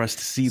available for us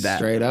to see that.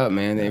 Straight up,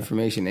 man, the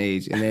information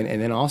age. And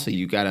then also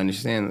you got to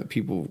understand that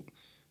people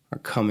are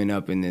coming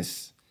up in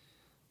this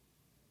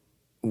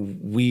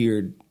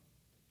weird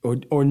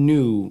or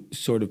new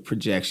sort of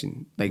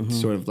projection, like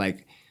sort of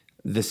like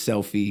the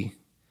selfie.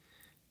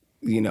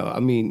 You know, I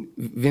mean,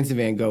 Vincent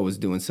Van Gogh was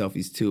doing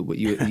selfies too, but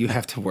you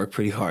have to work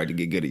pretty hard to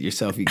get good at your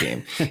selfie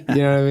game. You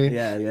know what I mean?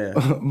 Yeah.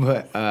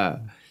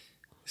 But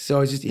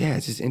so it's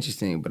just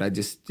interesting. But I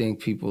just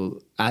think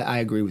people, I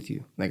agree with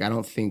you. Like, I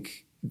don't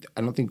think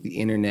the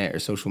internet or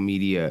social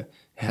media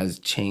has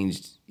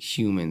changed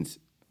humans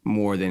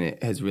more than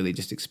it has really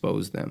just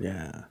exposed them.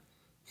 Yeah.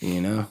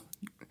 You know?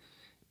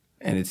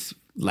 And it's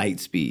light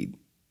speed.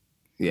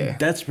 Yeah.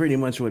 That's pretty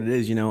much what it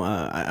is. You know,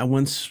 I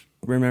once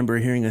remember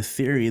hearing a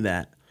theory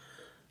that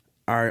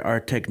our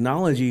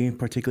technology,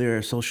 particularly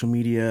our social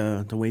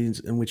media, the ways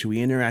in which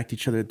we interact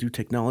each other through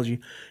technology,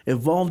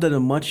 evolved at a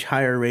much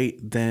higher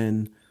rate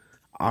than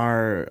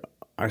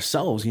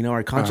ourselves, you know,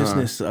 our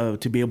consciousness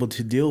to be able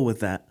to deal with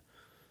that.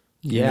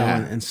 Yeah.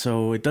 And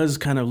so it does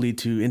kind of lead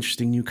to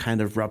interesting new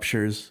kind of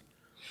ruptures.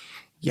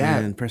 Yeah.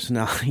 And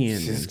personality.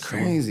 It's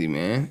crazy,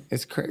 man.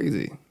 It's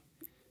crazy.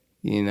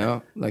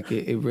 Like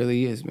it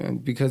really is, man.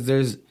 Because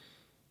there's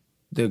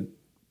the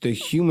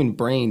human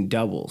brain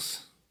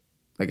doubles,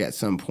 like at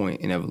some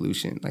point in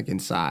evolution, like in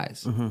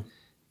size.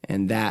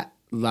 And that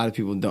a lot of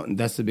people don't.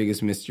 That's the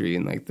biggest mystery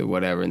in like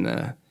in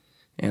the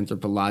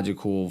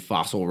anthropological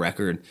fossil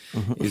record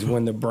is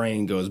when the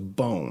brain goes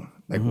boom.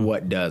 Like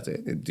what does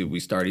it? Did we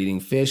start eating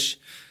fish?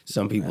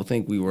 Some people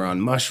think we were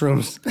on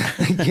mushrooms.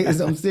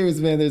 I'm serious,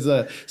 man. There's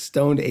a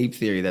stoned ape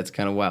theory that's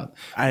kind of wild.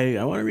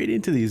 I want to read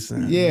into these.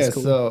 Yeah,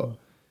 cool.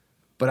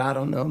 But I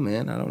don't know,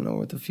 man. I don't know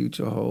what the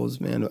future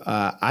holds, man.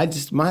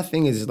 My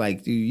thing is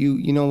like,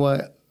 you know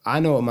what? I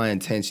know what my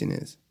intention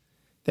is.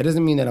 That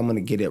doesn't mean that I'm going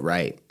to get it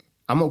right.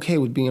 I'm okay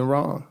with being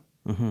wrong.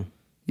 You know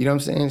what I'm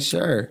saying?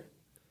 Sure.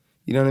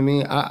 You know what I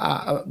mean?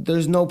 I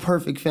there's no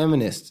perfect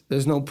feminist.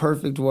 There's no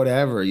perfect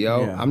whatever,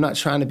 yo. Yeah. I'm not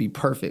trying to be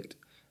perfect.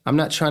 I'm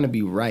not trying to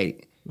be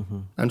right.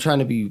 I'm trying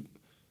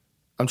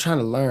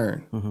to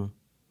learn.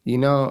 You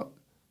know,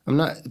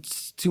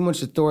 it's too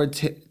much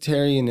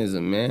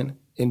authoritarianism, man.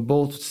 In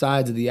both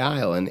sides of the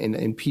aisle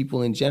and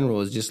people in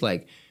general is just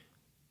like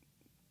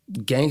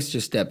gangster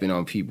stepping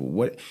on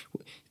people.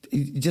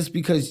 Just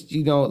because,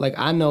 like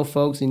I know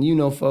folks and you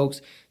know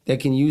folks that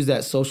can use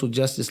that social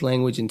justice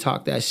language and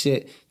talk that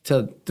shit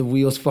till the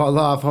wheels fall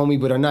off, homie,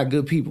 but are not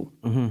good people.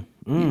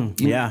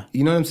 Yeah.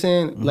 You know what I'm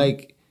saying?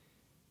 Like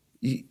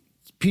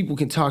people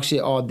can talk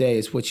shit all day.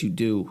 It's what you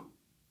do,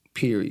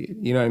 period.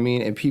 You know what I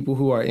mean? And people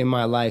who are in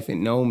my life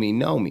and know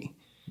me.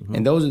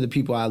 And those are the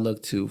people I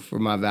look to for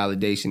my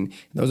validation.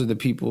 Those are the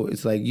people,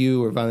 it's like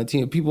you or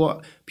Valentino,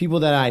 people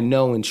that I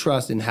know and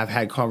trust and have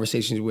had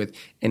conversations with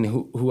and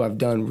who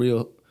I've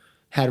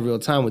had real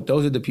time with.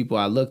 Those are the people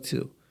I look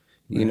to,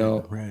 you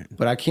know? Right.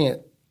 But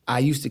I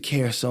used to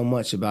care so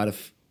much about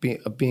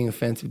being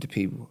offensive to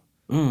people.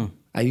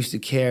 I used to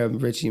care,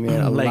 Richie,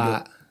 man, a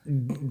lot.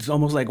 It's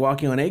almost like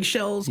walking on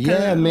eggshells.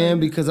 Yeah, man,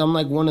 because I'm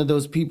like one of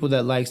those people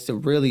that likes to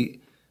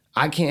really,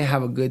 I can't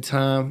have a good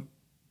time.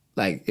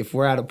 Like if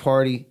we're at a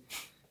party,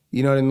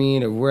 you know what I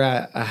mean, or we're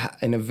at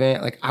an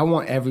event, like I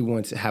want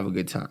everyone to have a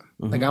good time.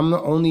 Like I'm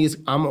only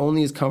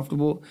as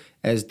comfortable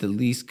as the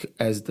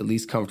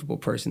least comfortable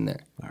person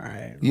there. All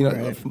right. You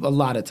know, a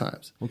lot of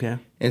times. Okay.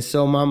 And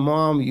so my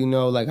mom,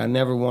 like I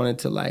never wanted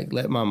to like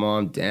let my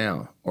mom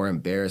down or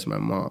embarrass my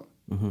mom.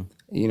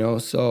 You know,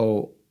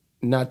 so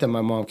not that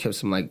my mom kept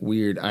some like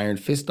weird iron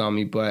fist on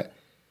me, but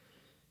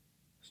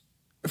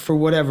for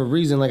whatever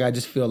reason, like I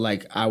just feel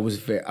like I was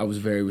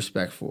very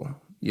respectful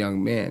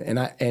young man,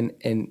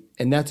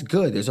 and that's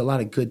good. There's a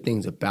lot of good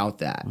things about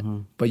that.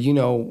 But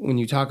when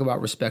you talk about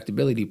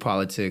respectability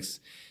politics,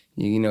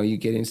 you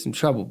get in some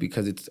trouble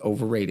because it's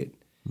overrated.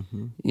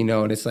 And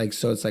it's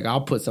like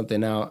I'll put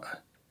something out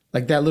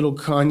like that little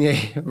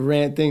Kanye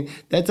rant thing.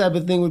 That type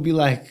of thing would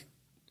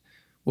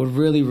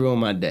really ruin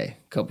my day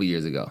a couple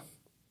years ago.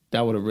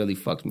 That would have really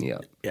fucked me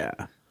up. Yeah.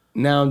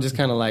 Now I'm just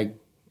kind of like,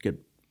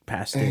 get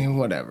past it.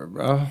 Whatever,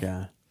 bro.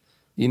 Yeah.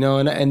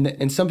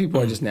 And some people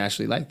are just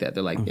naturally like that.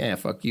 They're like, yeah,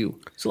 fuck you.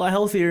 It's a lot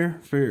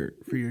healthier for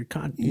your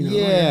content.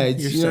 Yeah,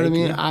 you know what I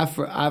mean?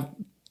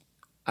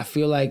 I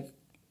feel like,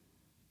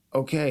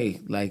 okay,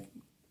 like,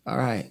 all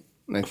right.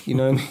 Like, you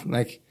know what I mean?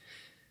 Like,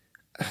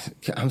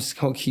 I'm just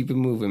going to keep it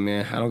moving,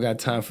 man. I don't got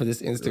time for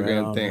this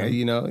Instagram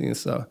thing, man.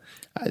 So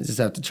I just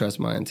have to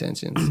trust my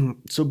intentions.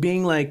 So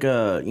being like,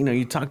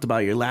 you talked about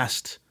your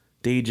last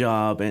day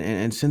job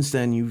and since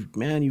then you've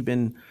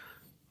been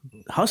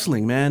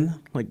hustling,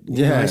 man. Like,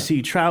 I see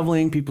you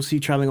traveling. People see you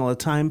traveling all the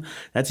time.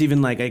 That's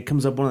even like, it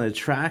comes up one of the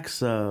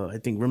tracks. I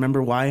think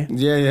Remember Why?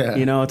 Yeah.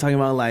 Talking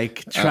about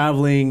like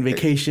traveling,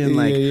 vacation.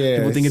 Like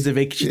people think it's a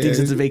vacation. She thinks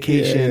it's a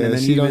vacation, and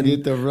then she don't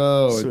get the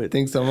road.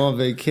 Thinks I'm on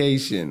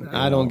vacation.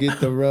 I don't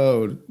get the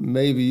road.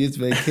 Maybe it's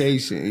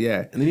vacation.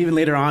 Yeah. And then even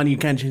later on, you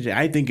kind of change it.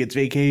 I think it's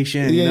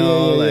vacation.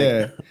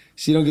 Yeah.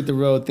 She don't get the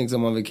road. Thinks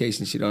I'm on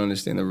vacation. She don't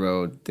understand the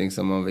road. Thinks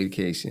I'm on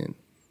vacation.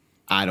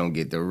 I don't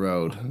get the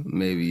road.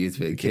 Maybe it's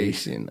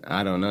vacation.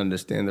 I don't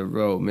understand the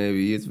road.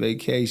 Maybe it's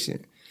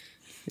vacation.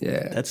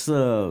 Yeah. That's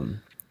due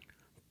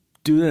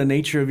to the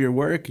nature of your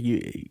work.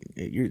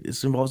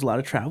 It involves a lot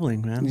of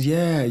traveling, man.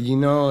 Yeah,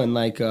 and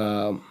like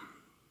I'm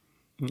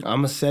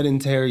a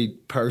sedentary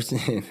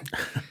person.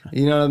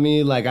 You know what I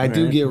mean? Like I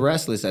do get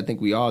restless. I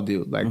think we all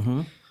do. Like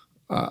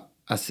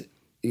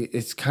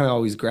it's kind of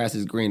always grass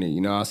is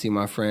greener. I'll see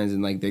my friends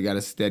and like they got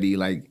to study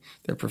like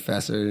their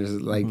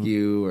professors like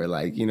you or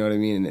like, you know what I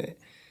mean?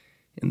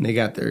 And they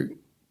got their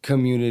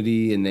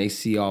community and they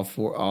see all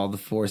the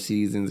four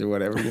seasons or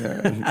whatever.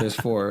 There's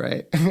 4,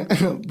 right?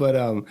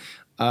 But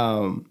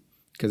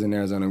because in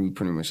Arizona we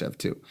pretty much have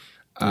 2.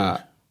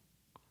 But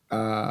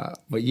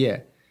yeah,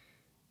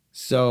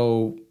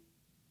 so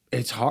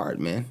it's hard,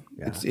 man.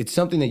 Yeah. It's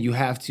something that you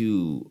have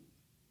to.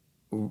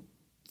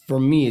 For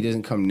me, it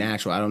doesn't come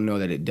natural. I don't know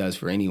that it does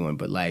for anyone,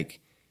 but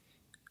like,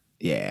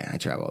 yeah, I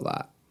travel a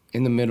lot.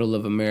 In the middle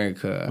of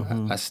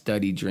America, I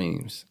study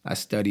dreams. I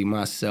study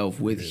myself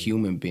with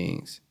human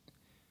beings.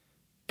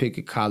 Pick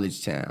a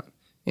college town.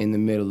 in the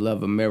middle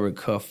of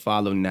America,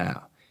 follow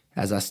now.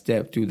 As I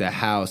step through the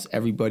house,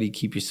 everybody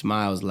keep your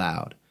smiles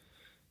loud.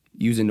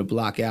 Using to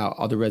block out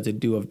all the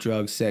residue of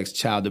drug, sex,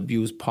 child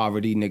abuse,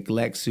 poverty,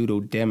 neglect,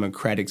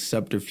 pseudo-democratic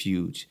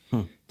subterfuge.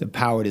 The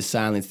power to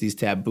silence these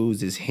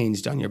taboos is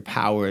hinged on your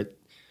power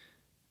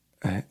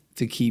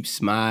to keep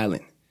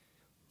smiling.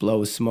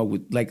 Blow smoke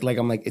with,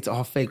 I'm like, it's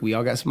all fake. We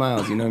all got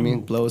smiles, you know what I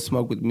mean? Blow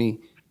smoke with me.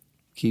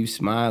 Keep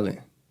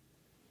smiling.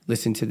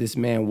 Listen to this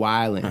man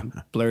whiling,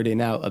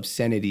 blurting out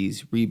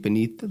obscenities, read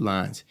beneath the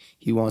lines.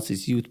 He wants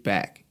his youth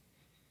back.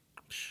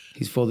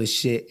 He's full of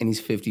shit and he's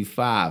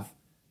 55.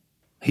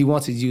 He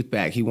wants his youth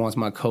back. He wants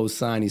my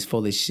cosign. He's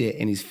full of shit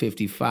and he's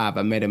 55.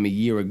 I met him a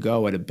year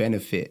ago at a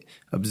benefit,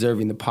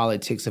 observing the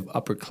politics of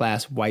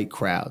upper-class white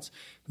crowds.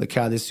 Look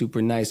how this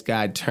super nice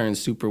guy turns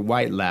super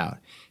white loud,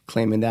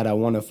 claiming that I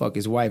want to fuck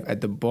his wife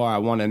at the bar. I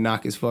want to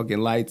knock his fucking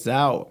lights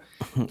out.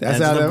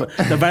 That's how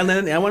the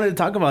violin. I wanted to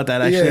talk about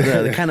that actually.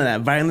 The kind of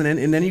that violin,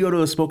 and then you go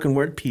to a spoken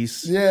word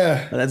piece.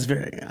 Yeah, that's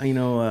very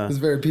it's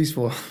very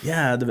peaceful.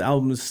 Yeah, the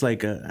album is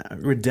like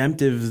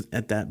redemptive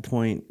at that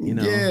point.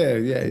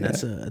 Yeah.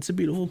 That's a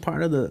beautiful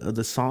part of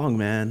the song,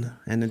 man,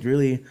 and it's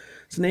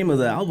the name of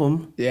the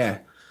album. Yeah,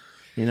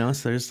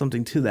 so there's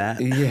something to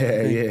that.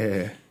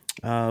 Yeah.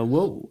 I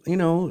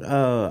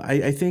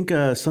think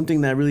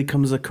something that really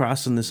comes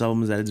across in this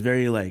album is that it's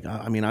very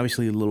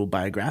obviously a little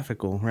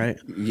biographical, right?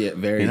 Yeah,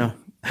 very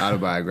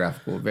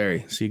autobiographical,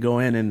 very. So you go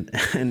in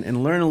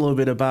and learn a little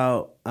bit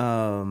about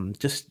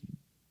just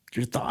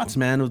your thoughts,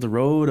 man, of the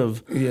road,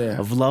 of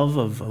love,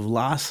 of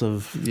loss,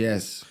 of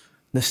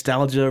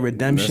nostalgia,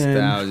 redemption.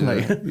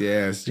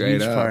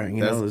 Straight up. Part,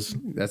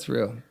 that's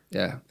real.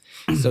 Yeah.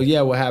 So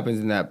what happens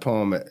in that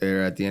poem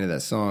or at the end of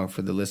that song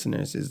for the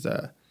listeners is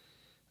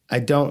I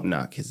don't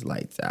knock his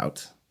lights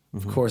out.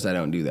 Of course I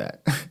don't do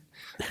that.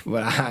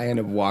 But I end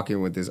up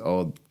walking with this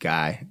old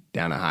guy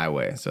down a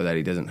highway so that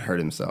he doesn't hurt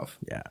himself.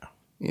 Yeah.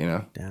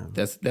 Damn.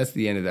 That's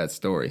the end of that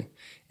story.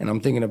 And I'm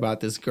thinking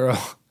about this girl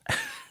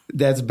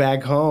that's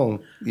back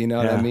home, you know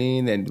what I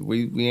mean? And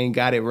we ain't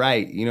got it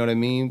right, you know what I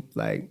mean?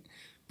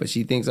 But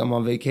she thinks I'm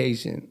on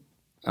vacation.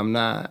 I'm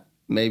not.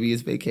 Maybe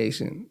it's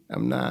vacation.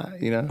 I'm not,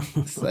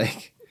 It's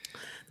like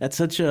that's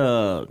such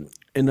an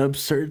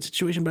absurd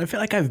situation, but I feel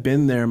like I've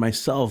been there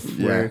myself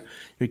where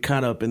you're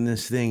caught up in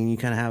this thing. You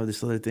kind of have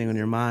this other thing on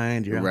your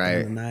mind. You're out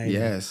there in the night.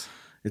 Yes.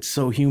 It's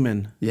so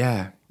human.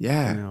 Yeah.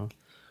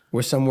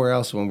 We're somewhere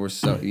else when we're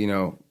so,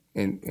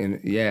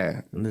 and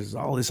there's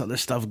all this other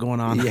stuff going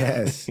on.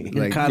 Yes.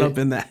 You're caught up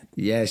in that.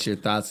 Yes. Your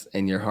thoughts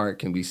and your heart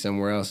can be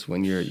somewhere else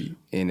when you're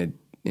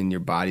in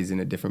your body's in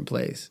a different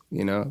place,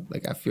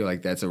 I feel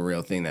like that's a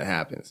real thing that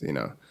happens,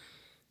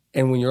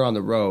 and when you're on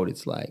the road,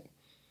 it's like,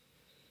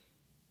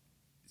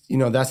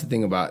 that's the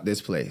thing about this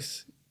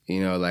place.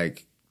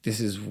 This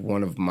is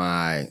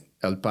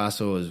El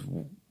Paso is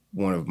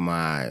one of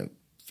my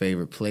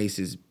favorite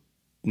places,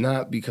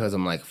 not because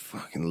I'm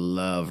fucking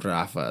love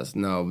Rafa's.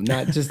 No,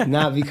 not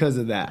because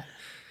of that.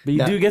 But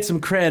you do get some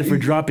cred for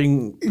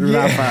dropping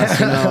Rafa's,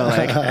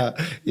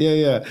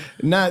 Yeah.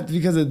 Not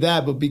because of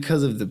that, but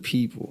because of the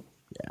people.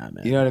 Yeah,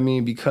 man. You know what I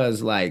mean?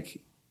 Because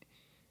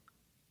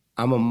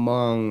I'm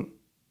among,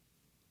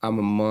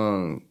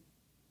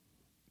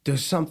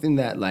 there's something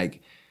that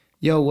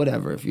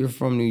whatever. If you're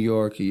from New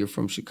York or you're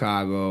from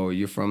Chicago or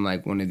you're from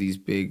one of these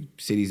big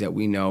cities that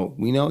we know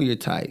you're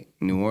tight.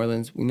 New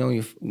Orleans, we know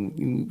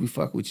we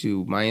fuck with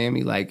you.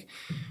 Miami,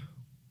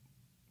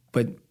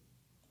 but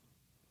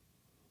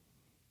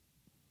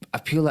I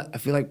feel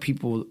like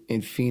people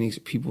in Phoenix,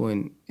 people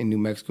in New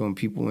Mexico, and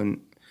people in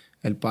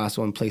El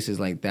Paso and places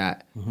like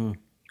that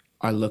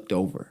are looked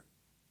over,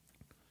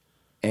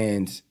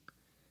 and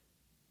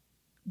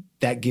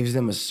that gives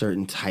them a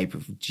certain type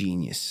of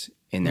genius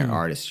in their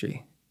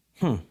artistry.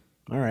 All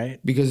right.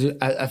 Because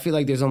I feel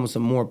like there's almost a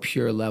more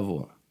pure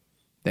level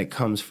that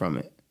comes from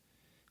it.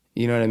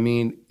 You know what I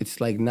mean? It's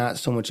not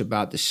so much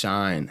about the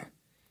shine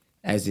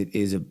as it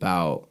is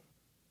about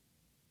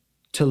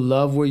to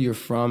love where you're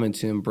from and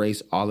to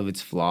embrace all of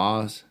its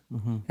flaws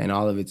and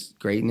all of its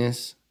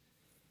greatness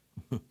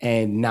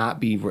and not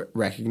be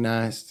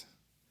recognized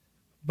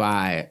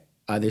by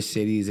other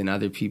cities and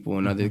other people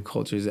and other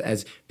cultures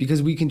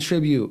because we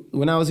contribute.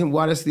 When I was in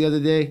Juarez the other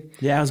day,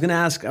 I was gonna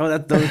ask. I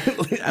was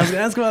gonna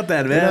ask about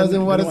that, man. When I was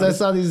in Juarez, I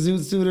saw these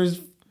Zoot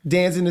Suiters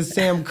dancing to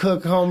Sam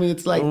Cooke, homie.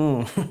 It's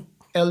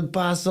El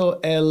Paso,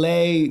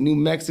 LA, New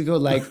Mexico,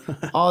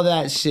 all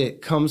that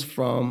shit comes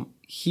from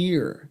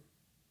here.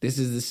 This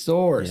is the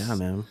source. Yeah,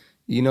 man.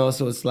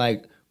 So it's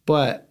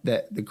but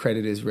that the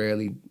credit is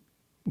rarely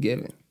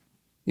given.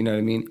 You know what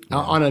I mean? Yeah.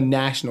 On a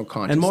national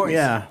consciousness. And more,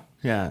 yeah.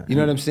 You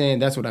know what I'm saying?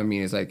 That's what I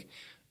mean. It's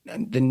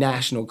the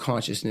national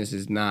consciousness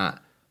is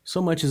not. So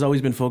much has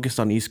always been focused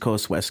on East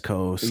Coast, West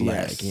Coast, New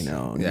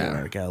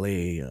York,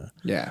 LA.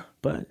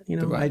 But,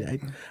 I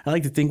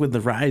like to think with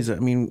the rise,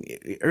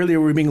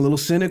 earlier we were being a little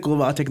cynical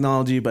about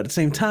technology, but at the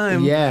same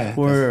time,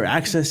 we're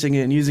accessing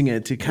it and using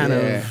it to kind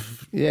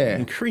of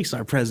increase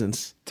our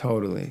presence.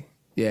 Totally.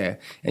 Yeah.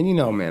 And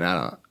man,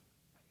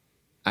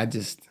 I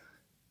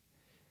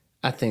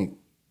think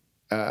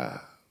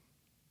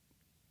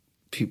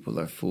people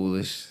are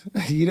foolish.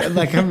 You know,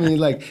 like, I mean,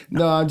 like,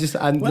 no,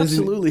 I'm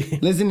absolutely.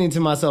 listening to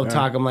myself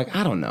talk. I'm like,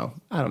 I don't know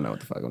what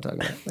the fuck I'm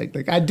talking about.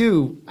 Like I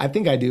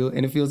think I do,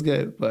 and it feels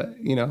good, but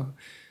you know,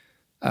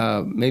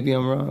 maybe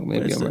I'm wrong.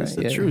 Maybe I'm right. It's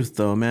the truth,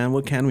 though, man.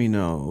 What can we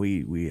know?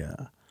 We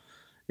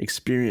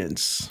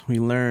experience, we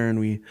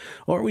learn,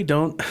 or we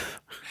don't.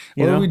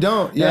 We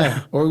don't,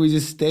 yeah. Or we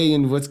just stay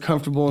in what's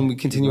comfortable and we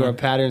continue our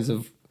patterns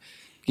of,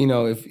 you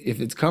know, if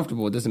it's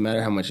comfortable, it doesn't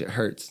matter how much it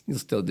hurts. You'll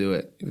still do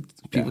it.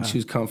 People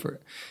choose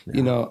comfort,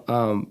 you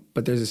know.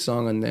 But there's a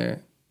song on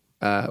there.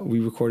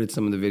 We recorded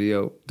some of the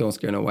video, Don't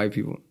Scare No White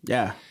People.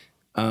 Yeah.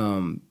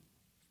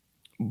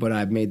 But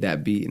I made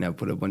that beat and I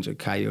put a bunch of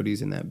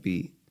coyotes in that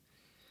beat.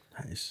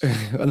 Nice.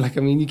 Like,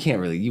 I mean,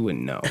 you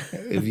wouldn't know.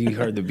 If you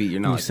heard the beat,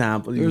 you're not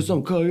there's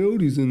some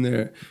coyotes in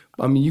there.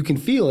 I mean, you can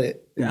feel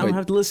it. Yeah, I'll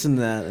have to listen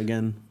to that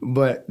again.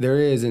 But there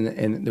is,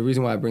 and the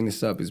reason why I bring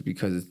this up is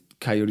because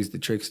Coyote's the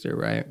trickster,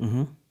 right?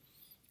 Mm-hmm.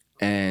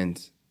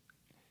 And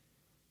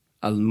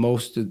a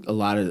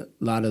lot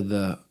of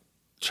the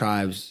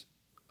tribes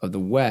of the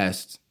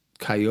West,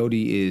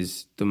 Coyote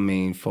is the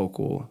main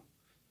focal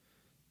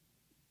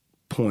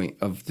point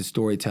of the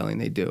storytelling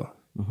they do.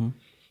 Mm-hmm.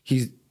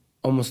 He's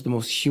almost the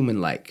most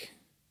human-like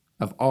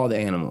of all the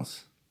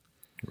animals.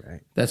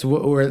 Right. That's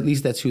what, or at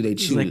least that's who they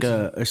choose. He's like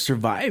a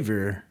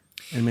survivor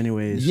in many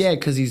ways. Yeah,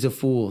 because he's a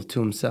fool to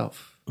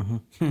himself.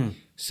 Mm-hmm.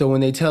 So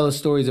when they tell us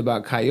stories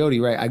about Coyote,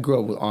 right? I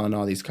grew up on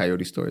all these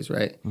Coyote stories,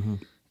 right? Mm-hmm.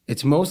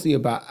 It's mostly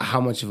about how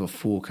much of a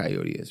fool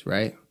Coyote is,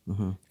 right?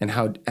 Mm-hmm. And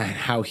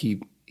how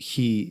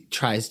he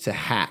tries to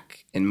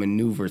hack and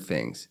maneuver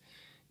things,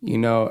 you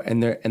know.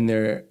 And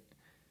they're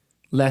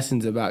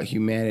lessons about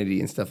humanity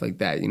and stuff like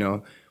that, you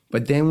know.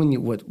 But then when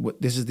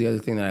what this is the other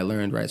thing that I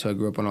learned, right? So I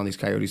grew up on all these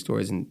Coyote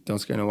stories, and Don't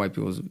Scare No White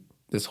People was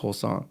this whole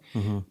song.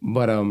 Mm-hmm.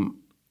 But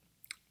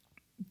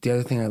the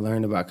other thing I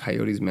learned about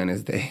coyotes, man,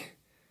 is they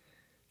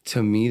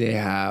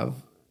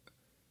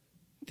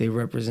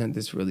represent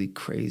this really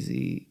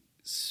crazy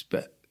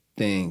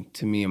thing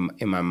to me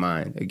in my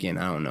mind. Again,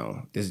 I don't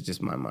know. This is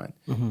just my mind.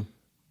 Mm-hmm.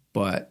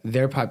 But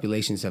their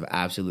populations have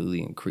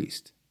absolutely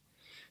increased.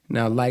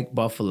 Now, like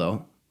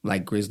buffalo,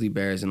 like grizzly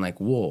bears, and like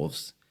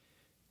wolves,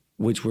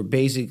 which were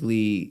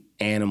basically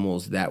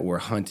animals that were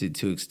hunted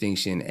to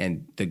extinction,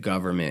 and the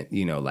government,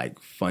 you know, like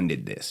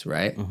funded this,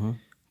 right? Mm-hmm.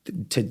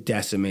 To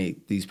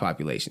decimate these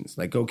populations.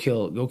 Like go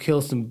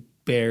kill some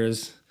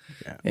bears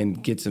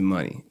and get some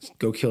money.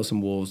 Go kill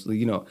some wolves,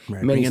 you know.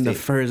 Right. Bring in the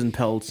furs and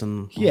pelts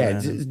and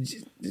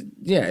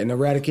and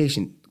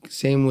eradication.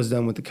 Same was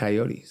done with the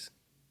coyotes.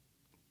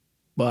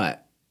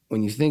 But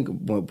when you think,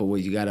 but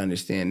what you got to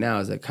understand now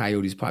is that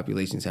coyotes'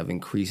 populations have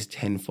increased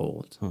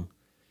tenfold.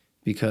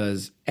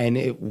 Because,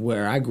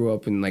 where I grew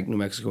up in like New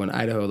Mexico and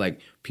Idaho,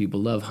 like people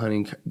love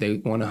hunting. They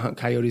want to hunt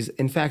coyotes.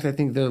 In fact, I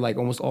think they're like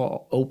almost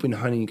all open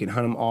hunting. You can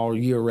hunt them all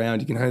year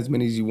round. You can hunt as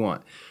many as you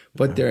want.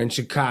 But they're in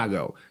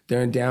Chicago.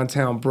 They're in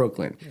downtown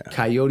Brooklyn. Yeah.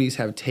 Coyotes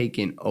have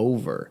taken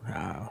over.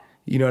 Wow.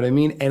 You know what I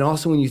mean? And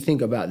also when you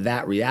think about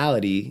that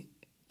reality,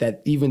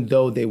 that even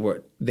though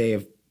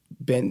they've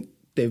been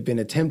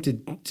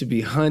attempted to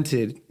be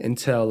hunted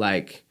until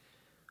like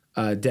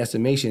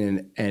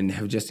decimation and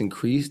have just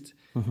increased.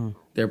 Mm-hmm.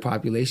 Their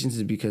populations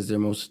is because they're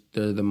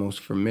the most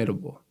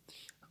formidable.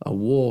 A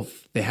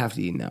wolf, they have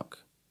to eat an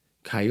elk.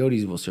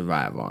 Coyotes will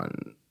survive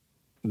on.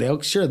 They'll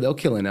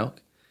kill an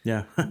elk.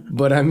 Yeah.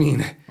 But I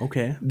mean,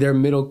 okay, they're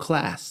middle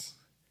class.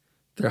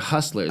 They're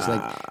hustlers.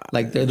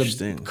 Like they're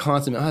the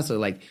consummate hustler.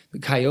 Like the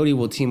coyote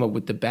will team up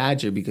with the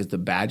badger because the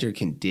badger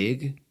can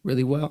dig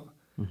really well,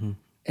 mm-hmm.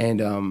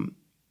 and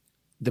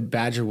the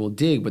badger will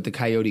dig, but the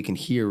coyote can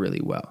hear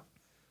really well.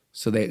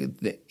 So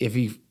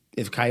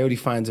if Coyote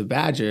finds a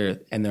badger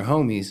and they're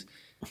homies,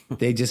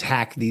 they just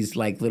hack these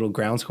like little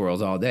ground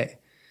squirrels all day.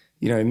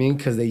 You know what I mean?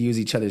 Because they use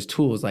each other's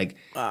tools. Like,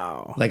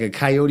 wow. Like a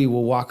coyote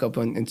will walk up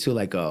into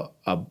like a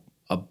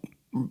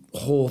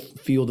whole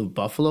field of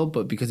buffalo,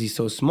 but because he's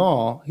so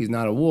small, he's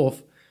not a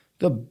wolf.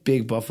 The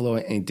big buffalo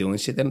ain't doing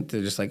shit. They're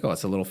just like, oh,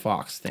 it's a little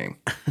fox thing.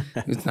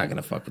 It's not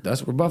gonna fuck with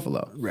us. We're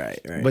buffalo. Right.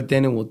 But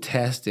then it will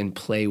test and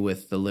play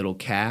with the little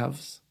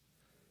calves.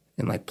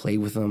 And like play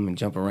with them and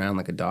jump around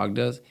like a dog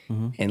does,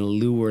 mm-hmm. and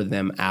lure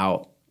them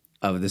out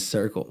of the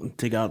circle.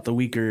 Take out the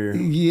weaker.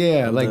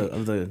 Yeah,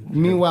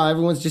 meanwhile,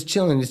 everyone's just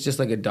chilling. It's just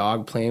like a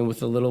dog playing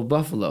with a little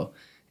buffalo,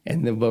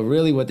 but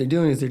really, what they're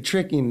doing is they're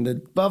tricking the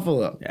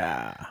buffalo.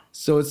 Yeah.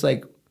 So it's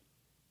like,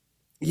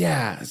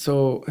 yeah.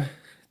 So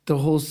the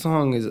whole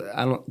song is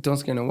Don't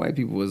Scare No White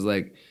People was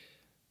like,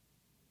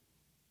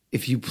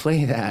 if you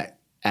play that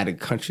at a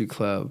country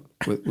club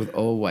with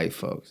old white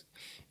folks,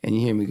 and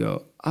you hear me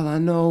go, all I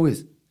know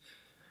is.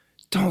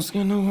 Don't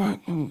scare no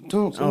white people.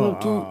 Don't.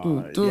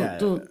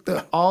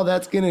 All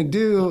that's gonna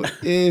do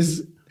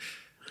is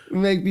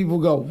make people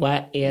go,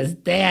 "What is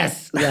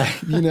this?"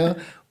 Like, you know.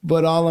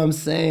 But all I'm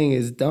saying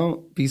is,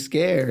 don't be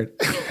scared.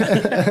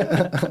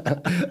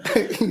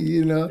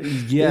 You know.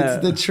 Yeah.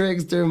 It's the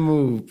trickster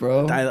move,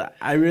 bro.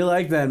 I really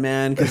like that,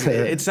 man, because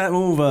it's that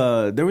move.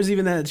 There was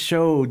even that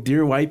show,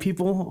 Dear White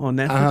People, on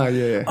Netflix.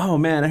 Yeah. Oh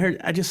man,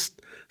 I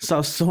just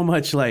saw so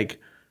much like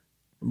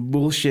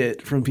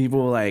bullshit from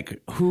people like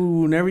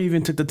who never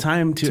even took the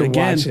time to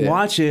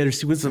watch it or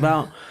see what it's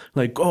about.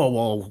 Like, oh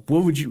well,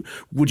 would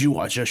you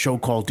watch a show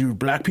called Dear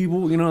Black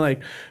People? You know,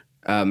 like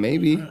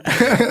maybe.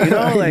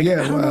 Like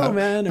yeah, I don't know,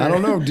 man. I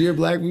don't know, Dear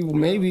Black People.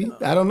 Maybe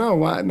I don't know.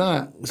 Why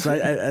not? So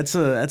that's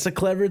a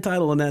clever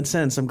title in that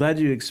sense. I'm glad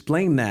you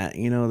explained that.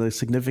 You know, the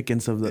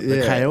significance of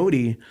the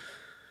coyote.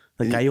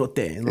 The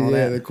coyote and all that.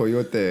 Yeah, the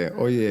coyote.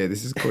 Oh, yeah,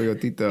 this is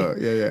Coyotito.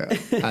 Yeah.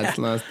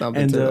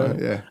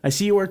 And I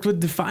see you worked with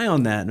Defy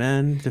on that,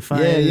 man.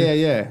 Defy.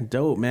 Yeah.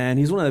 Dope, man.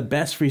 He's one of the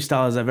best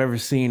freestylers I've ever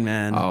seen,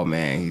 man. Oh,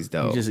 man, he's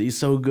dope. He's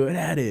so good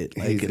at it.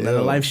 Like, at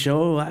a live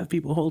show, I have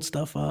people hold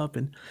stuff up.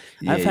 And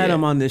I've had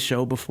him on this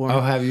show before. Oh,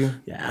 have you?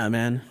 Yeah,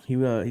 man.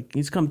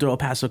 He's come through El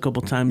Paso a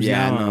couple times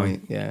now.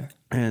 Yeah,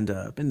 I know. And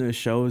been to his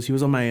shows. He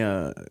was on my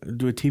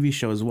do a TV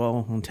show as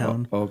well in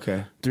town. Oh,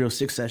 okay.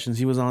 306 Sessions.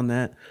 He was on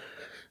that.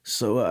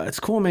 So it's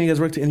cool, man. You guys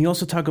worked, and you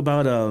also talk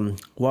about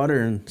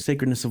water and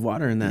sacredness of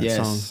water in that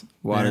song. Yes,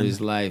 water is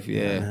life.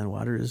 Yeah, man,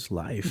 water is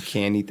life. You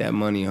can't eat that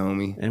money,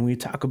 homie. And we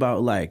talk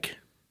about like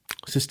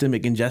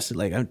systemic injustice.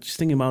 Like I'm just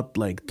thinking about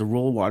like the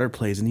role water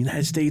plays in the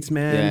United States,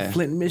 man. Yeah.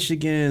 Flint,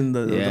 Michigan,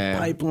 the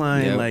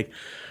pipeline. Like,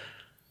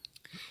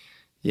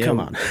 come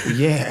on.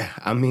 Yeah,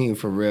 I mean,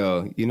 for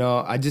real. You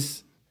know, I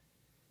just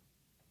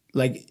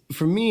like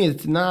for me,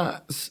 it's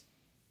not.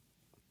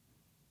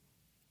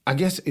 I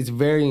guess it's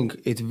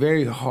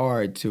very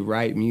hard to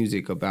write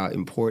music about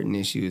important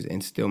issues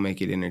and still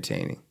make it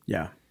entertaining.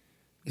 Yeah.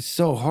 It's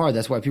so hard.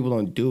 That's why people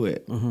don't do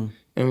it. Mm-hmm.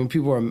 I mean,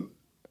 people are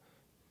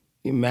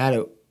mad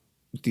at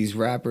these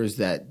rappers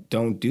that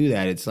don't do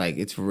that. It's like,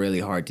 it's really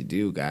hard to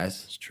do,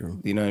 guys. It's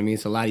true. You know what I mean?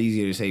 It's a lot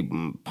easier to say,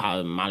 Molly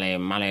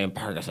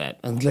Percocet.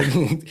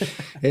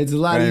 It's a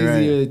lot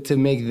easier to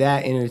make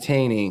that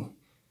entertaining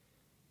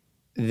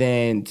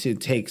than to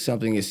take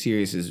something as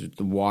serious as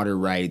the water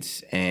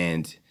rights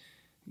and,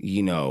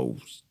 you know,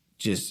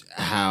 just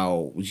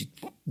how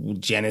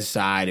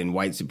genocide and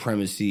white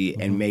supremacy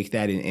and make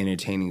that an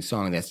entertaining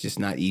song. That's just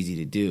not easy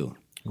to do.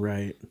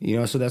 Right. You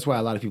know, so that's why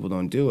a lot of people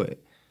don't do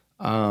it.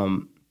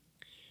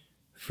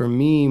 For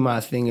me, my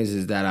thing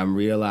is that I'm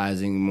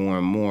realizing more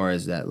and more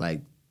is that,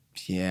 like,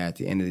 yeah, at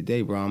the end of the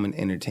day, bro, I'm an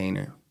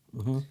entertainer.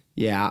 Mm-hmm.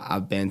 Yeah,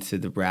 I've been to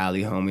the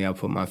rally, homie. I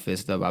put my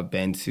fist up. I've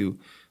been to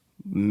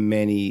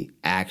many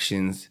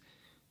actions.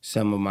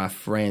 Some of my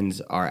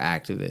friends are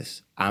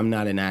activists. I'm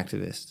not an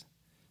activist.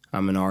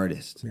 I'm an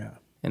artist. Yeah.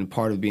 And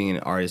part of being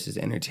an artist is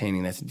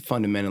entertaining. That's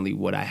fundamentally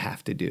what I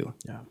have to do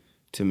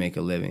to make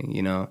a living,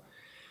 you know?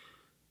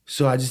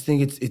 So I just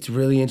think it's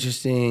really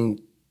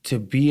interesting to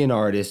be an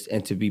artist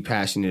and to be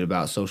passionate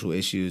about social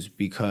issues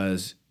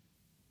because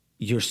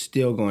you're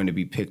still going to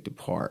be picked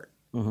apart.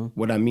 Mm-hmm.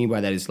 What I mean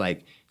by that is,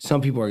 like,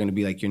 some people are going to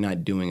be like, you're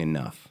not doing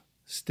enough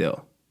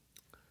still.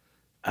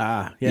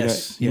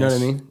 Yes. You know what I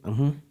mean?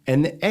 Mm-hmm.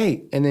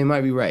 And they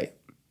might be right.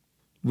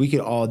 We could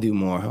all do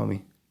more,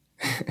 homie.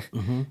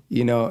 Mm-hmm.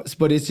 You know,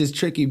 but it's just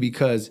tricky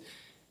because,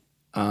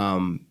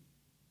 you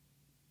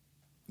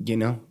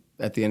know,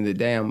 at the end of the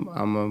day, I'm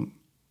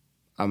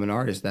an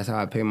artist. That's how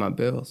I pay my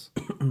bills.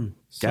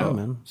 Yeah,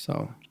 man.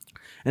 So,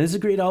 and it's a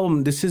great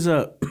album. This is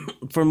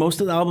for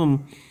most of the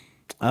album,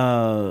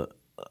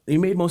 you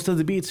made most of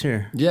the beats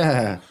here.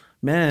 Yeah,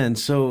 man.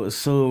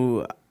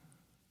 So.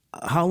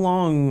 How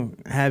long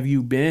have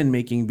you been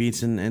making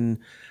beats and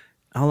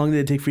how long did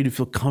it take for you to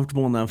feel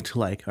comfortable enough to,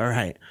 like, all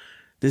right,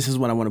 this is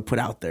what I want to put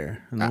out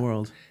there in the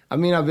world? I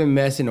mean, I've been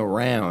messing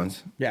around.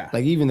 Yeah.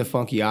 Like even the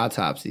Funky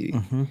Autopsy,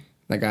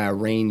 like I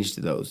arranged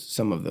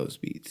some of those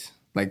beats.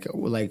 Like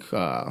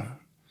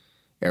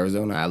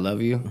Arizona, I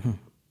Love You. Mm-hmm.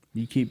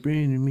 You keep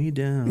bringing me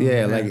down.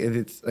 Yeah, like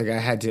it's like I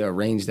had to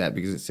arrange that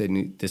because it said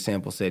the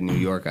sample said New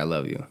York, I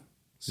Love You.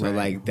 So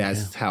like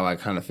that's how I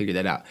kind of figured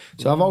that out.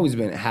 So I've always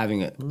been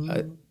having a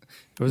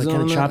like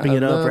kind of chopping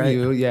it up, right?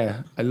 You.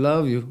 Yeah, I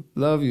love you.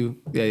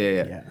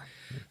 Yeah.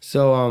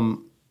 So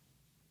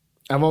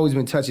I've always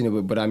been touching it,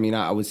 but I mean,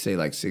 I would say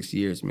like 6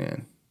 years,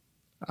 man.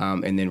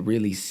 And then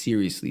really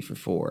seriously for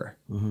 4.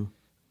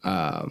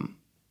 Mm-hmm.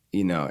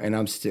 You know, and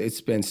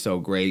it's been so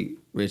great,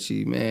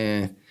 Richie,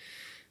 man.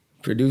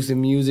 Producing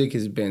music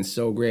has been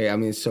so great. I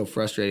mean, it's so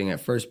frustrating at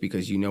first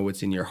because you know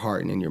what's in your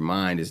heart and in your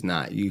mind is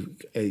not you're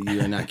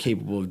not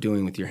capable of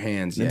doing with your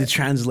hands yet. To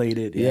translate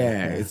it,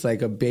 yeah. It's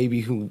like a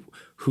baby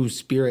whose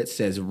spirit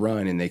says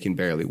run and they can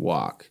barely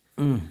walk.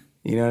 You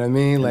know what I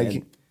mean?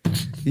 Like,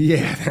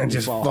 they're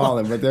just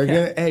falling, but they're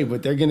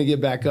gonna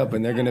get back up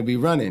and they're gonna be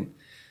running.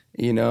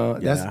 You know,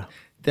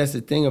 that's the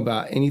thing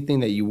about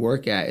anything that you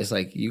work at. It's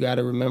like you got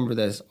to remember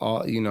that's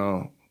all. You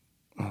know,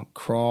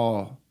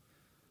 crawl.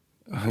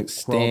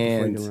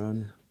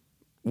 Stand,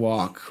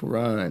 walk,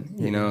 run.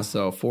 You know,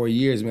 so 4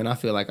 years, man. I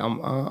feel like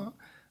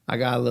I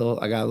got a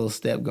little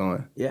step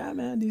going. Yeah,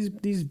 man.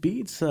 These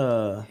beats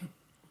are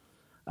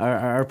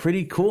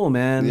pretty cool,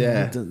 man.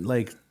 Yeah,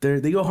 like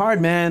they go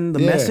hard, man. The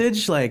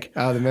message, like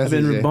the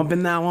message, I've been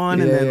bumping that one,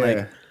 and then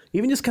like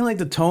even just kind of like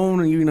the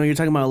tone. You know, you're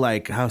talking about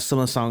like how some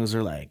of the songs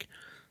are like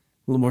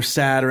little more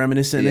sad or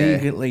reminiscent. Yeah. Then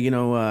you get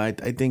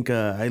like, I think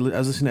I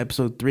was listening to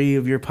episode 3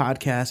 of your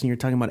podcast and you're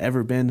talking about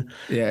Ever Been.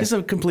 Yeah. It's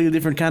a completely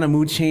different kind of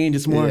mood change.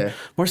 It's more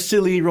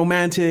silly,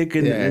 romantic,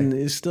 and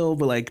it's still,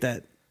 but like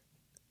that.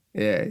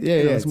 Yeah.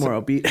 It's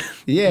more upbeat.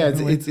 Yeah,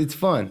 it's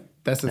fun.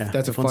 That's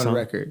a fun song.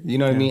 record. You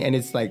know what I mean? And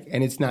it's like,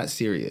 and it's not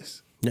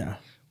serious. Yeah.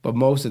 But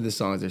most of the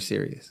songs are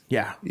serious.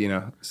 Yeah.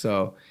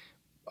 So,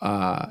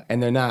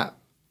 and they're not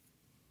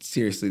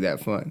seriously that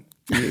fun.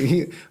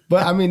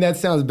 But I mean, that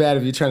sounds bad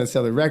if you're trying to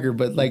sell a record,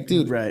 but like,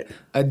 dude, right.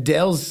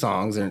 Adele's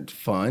songs aren't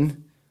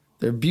fun.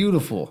 They're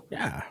beautiful.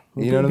 Yeah.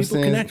 You know what I'm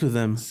saying? People connect with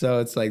them. So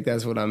it's like,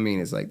 that's what I mean.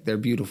 It's like, they're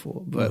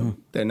beautiful, but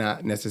they're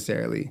not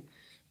necessarily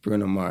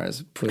Bruno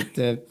Mars. Put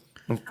that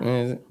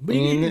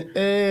in the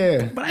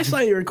air. But I saw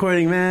you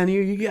recording, man.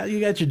 You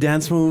got your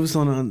dance moves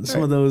on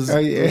some of those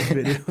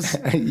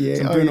videos.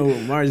 Some Bruno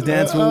Mars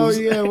dance moves. Oh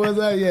yeah, what's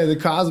that? Yeah, the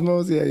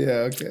Cosmos.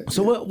 Yeah, okay.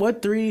 So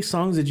what 3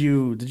 songs did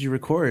you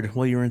record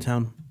while you were in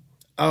town?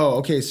 Oh,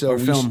 okay. So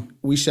film.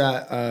 we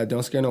shot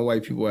Don't Scare No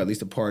White People, or at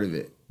least a part of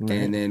it,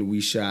 and then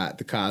we shot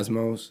the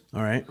Cosmos.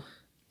 All right.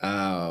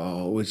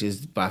 Which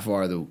is by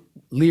far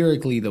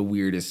lyrically the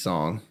weirdest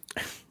song.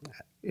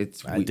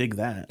 I dig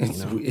that.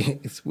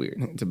 It's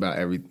weird. It's about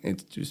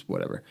it's just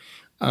whatever.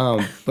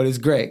 But it's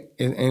great.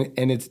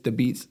 And it's the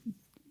beat's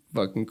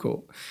fucking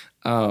cool.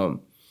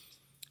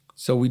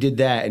 So we did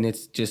that, and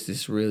it's just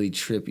this really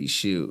trippy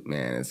shoot,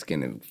 man. It's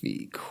gonna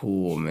be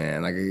cool,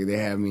 man. Like, they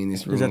have me in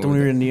this room. Is that the one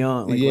we were in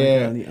neon? Like,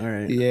 yeah. All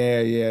right.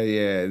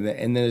 Yeah. And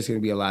then there's gonna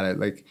be a lot of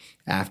like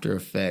after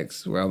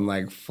effects where I'm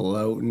like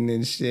floating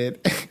and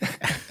shit.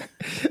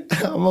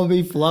 I'm gonna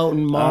be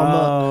floating, mama.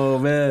 Oh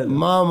man,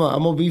 mama,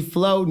 I'm gonna be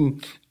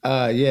floating.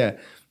 Yeah.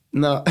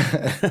 No.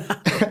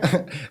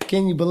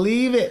 Can you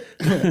believe it?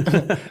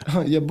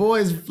 Your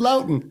boy's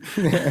floating.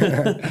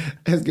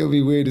 It's going to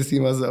be weird to see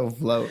myself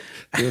float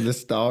through the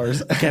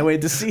stars. I can't wait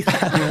to see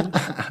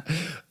that,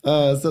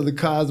 man. So the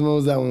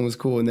Cosmos, that one was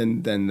cool.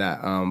 And then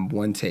that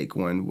one take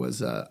one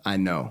was I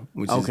Know,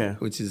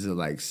 which is a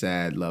like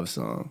sad love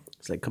song.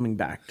 It's like coming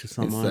back to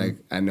someone. It's like,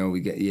 I know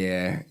we get,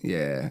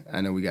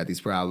 I know we got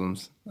these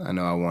problems. I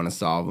know I want to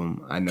solve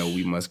them. I know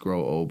we must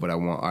grow old, but I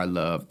want our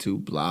love to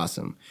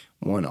blossom.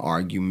 One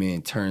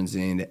argument turns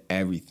into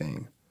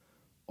everything.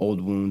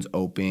 Old wounds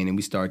open and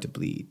we start to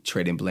bleed.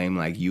 Trading blame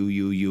like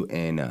you,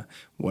 and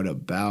what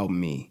about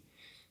me?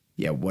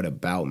 Yeah, what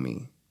about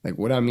me? Like,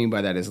 what I mean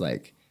by that is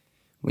like,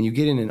 when you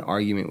get in an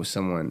argument with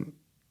someone,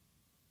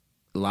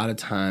 a lot of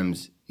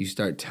times you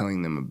start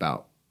telling them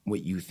about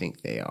what you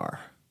think they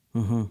are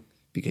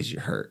because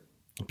you're hurt.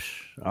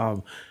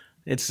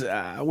 It's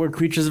we're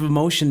creatures of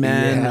emotion,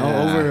 man. Yeah.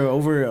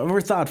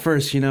 Over thought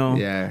first,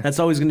 Yeah. That's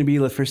always going to be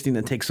the first thing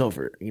that takes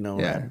over,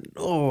 Yeah.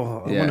 I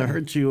want to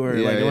hurt you, or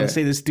I want to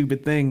say this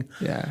stupid thing.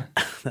 Yeah.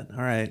 All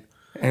right.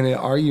 And an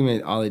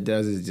argument, all it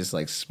does is just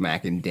like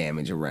smacking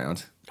damage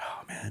around.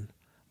 Oh man,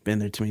 been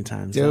there too many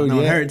times. Dude,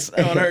 it hurts.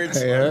 It hurts.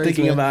 It hurts,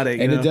 thinking man. about it,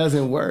 and it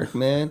doesn't work,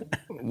 man.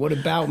 What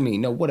about me?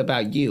 No, what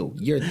about you?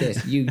 You're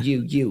this.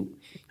 You.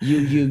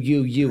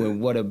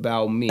 And what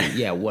about me?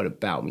 Yeah, what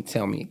about me?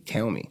 Tell me.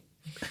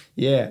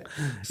 Yeah.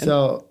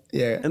 So,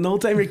 yeah. And the whole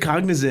time you're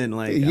cognizant,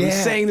 like, I'm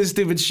saying this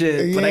stupid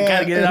shit, but I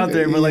gotta get it out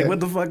there. But like, what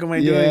the fuck am I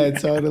doing? Yeah,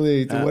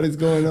 totally. What is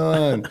going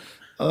on?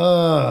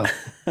 Oh,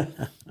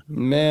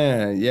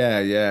 man.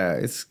 Yeah.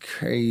 It's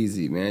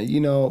crazy, man.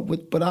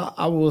 But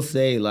I will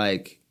say,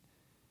 like,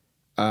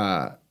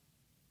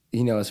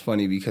 it's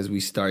funny because we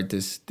start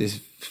this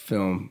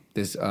film,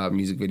 this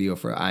music video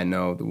for I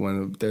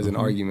Know, there's an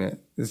argument.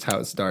 This is how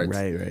it starts.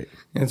 Right.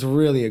 And it's a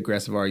really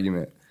aggressive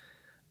argument.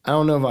 I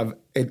don't know if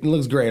it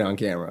looks great on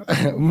camera.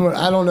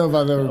 I don't know if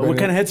I've ever been. What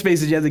kind of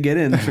headspace did you have to get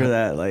in for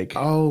that? Like,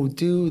 oh,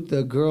 dude,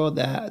 this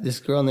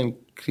girl named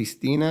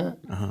Christina,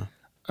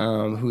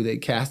 who they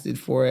casted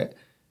for it,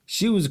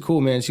 she was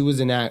cool, man. She was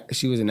an actor.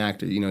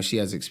 She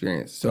has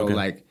experience. So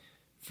like,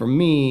 for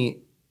me,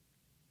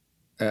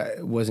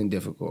 it wasn't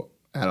difficult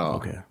at all.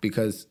 Okay.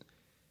 Because,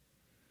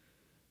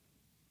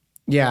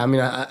 I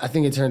mean, I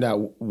think it turned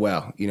out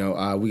well.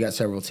 We got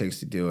several takes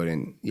to do it,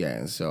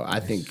 and so I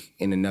think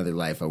in another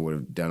life I would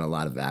have done a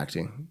lot of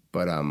acting.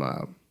 But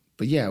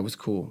yeah, it was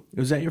cool.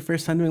 Was that your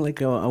first time doing like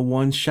a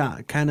one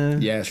shot kind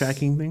of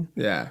tracking thing?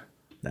 Yeah.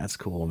 That's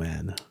cool,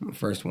 man.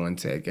 First one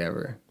take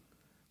ever.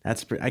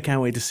 I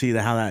can't wait to see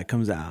how that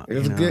comes out. It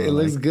was good. It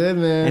looks good,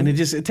 man. And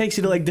it takes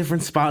you to like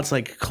different spots,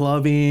 like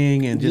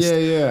clubbing and just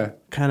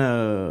kind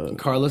of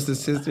Carlos'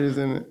 sisters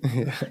in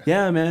it.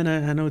 Yeah, man.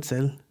 I know it's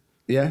Elle.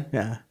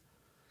 Yeah.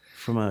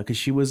 From because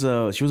she was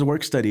a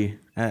work study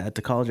at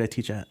the college I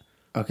teach at.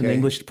 In the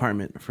English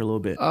department for a little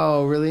bit.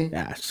 Oh, really?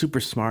 Yeah, super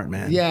smart,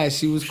 man. Yeah,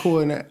 she was cool,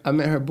 and I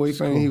met her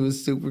boyfriend, and he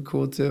was super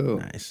cool too.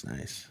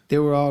 Nice. They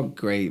were all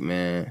great,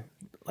 man.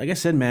 Like I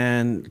said,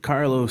 man,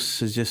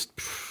 Carlos is just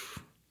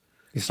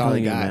he's a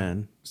solid guy,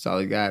 man.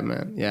 Solid guy,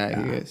 man.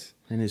 Yeah, he is.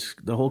 And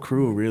the whole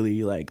crew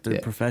really like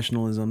their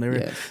professionalism.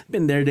 They've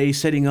been their day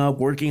setting up,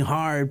 working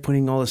hard,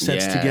 putting all the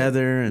sets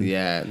together,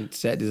 and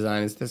set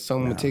design. That's so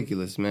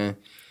meticulous, man.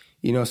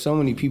 So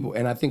many people,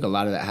 and I think a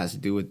lot of that has to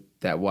do with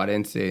that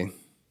Warense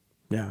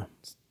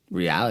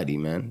reality,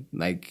 man.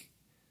 Like,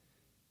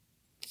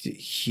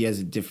 he has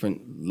a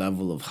different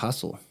level of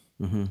hustle.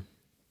 Mm-hmm.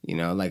 You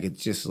know, like,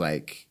 it's just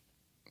like,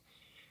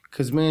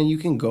 because, man, you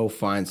can go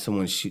find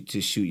someone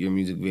to shoot your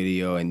music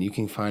video, and you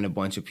can find a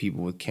bunch of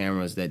people with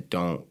cameras that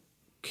don't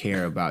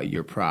care about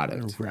your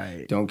product,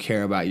 right? Don't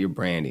care about your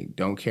branding,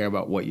 don't care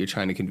about what you're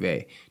trying to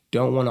convey,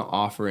 don't want to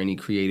offer any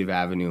creative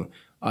avenue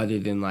other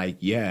than like,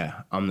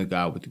 yeah, I'm the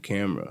guy with the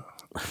camera.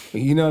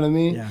 You know what I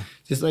mean? Yeah.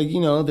 Just like,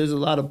 you know, there's a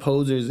lot of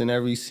posers in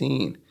every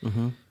scene.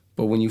 Mm-hmm.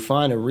 But when you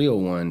find a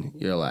real one,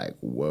 you're like,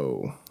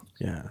 whoa.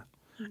 Yeah.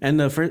 And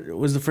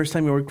was the first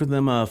time you worked with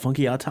them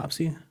Funky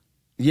Autopsy?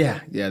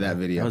 Yeah, that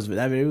video.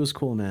 That video was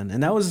cool, man.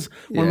 And that was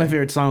one of my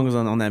favorite songs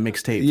on that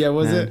mixtape. Yeah,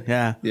 was man. it?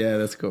 Yeah. Yeah,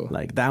 that's cool.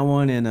 Like that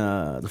one and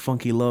the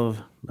Funky Love,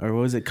 or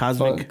what was it?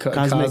 Cosmic,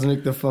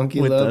 the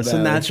Funky with Love. With the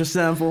Sinatra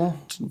sample.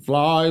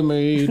 Fly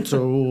me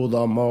to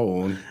the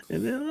moon.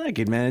 And I like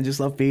it, man.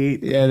 Just love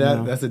beat. Yeah,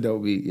 that's a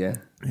dope beat. Yeah.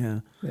 Yeah.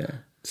 Yeah.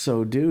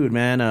 So, dude,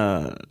 man,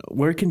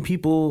 where can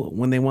people,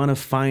 when they want to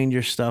find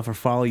your stuff or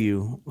follow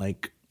you,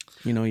 like,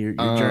 you know, your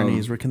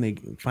journeys, where can they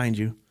find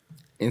you?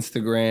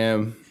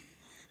 Instagram.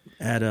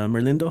 At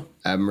Myrlindo?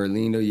 At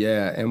Myrlindo,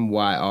 yeah.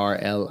 Myrlindo.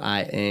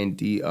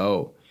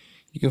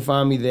 You can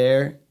find me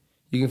there.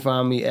 You can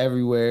find me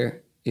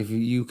everywhere if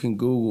you can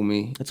Google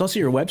me. It's also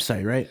your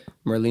website, right?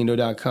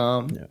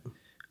 Myrlindo.com. Yeah.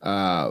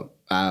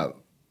 I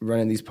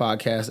running these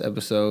podcast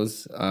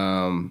episodes.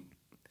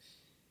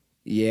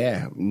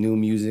 Yeah, new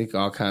music,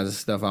 all kinds of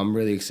stuff. I'm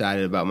really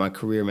excited about my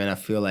career, man. I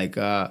feel like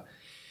I'm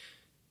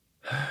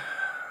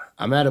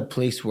at a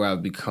place where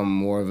I've become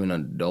more of an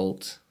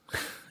adult.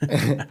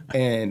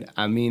 And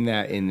I mean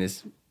that in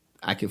this,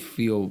 I can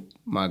feel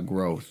my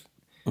growth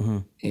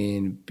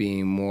in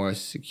being more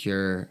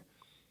secure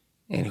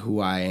in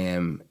who I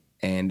am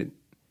and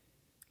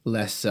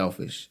less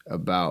selfish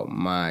about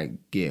my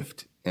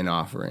gift and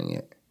offering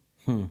it.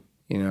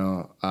 You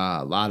know,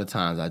 a lot of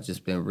times I've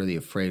just been really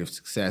afraid of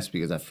success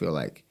because I feel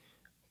like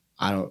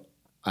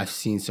I've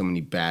seen so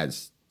many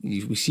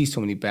we see so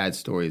many bad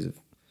stories of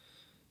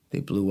they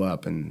blew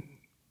up and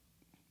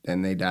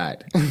they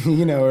died,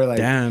 you know, or like,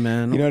 damn,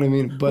 man, you know what I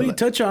mean? But we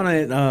touch on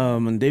it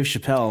on Dave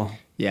Chappelle,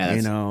 yeah,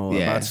 you know,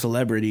 about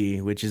celebrity,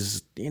 which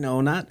is, you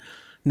know, not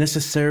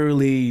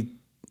necessarily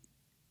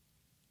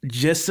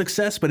just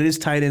success, but it is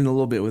tied in a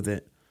little bit with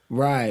it.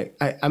 Right.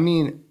 I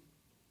mean,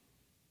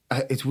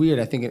 it's weird.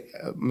 I think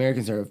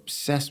Americans are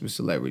obsessed with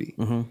celebrity.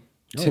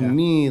 To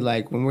me,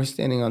 like when we're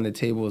standing on the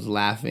tables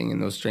laughing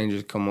and those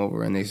strangers come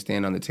over and they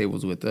stand on the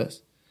tables with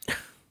us,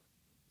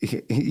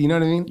 you know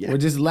what I mean? Yeah. We're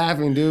just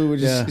laughing, dude. We're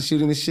just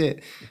shooting the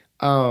shit.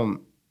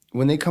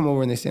 When they come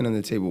over and they stand on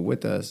the table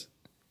with us,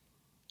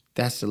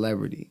 that's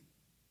celebrity.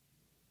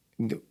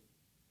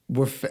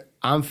 We're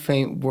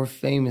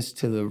famous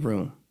to the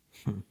room.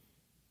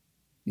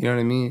 You know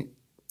what I mean?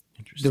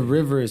 The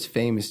river is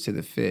famous to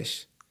the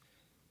fish.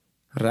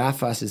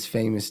 Rafas is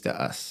famous to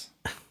us.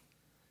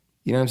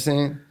 You know what I'm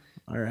saying?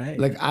 All right.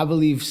 Like, I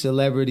believe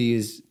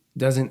celebrity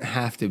doesn't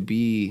have to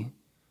be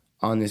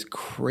on this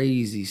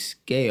crazy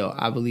scale.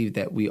 I believe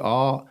that we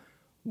all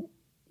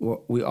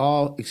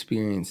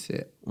experience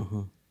it.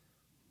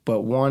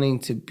 But wanting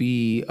to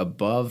be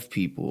above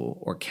people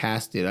or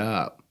cast it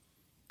up,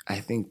 I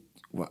think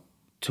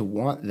to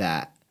want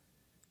that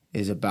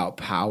is about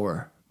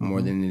power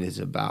more than it is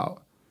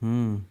about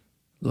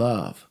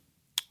love.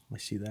 I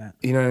see that.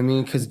 You know what I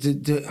mean? Because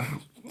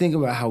think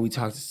about how we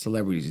talk to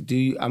celebrities.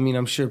 I mean,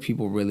 I'm sure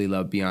people really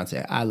love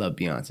Beyonce. I love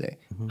Beyonce.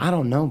 I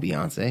don't know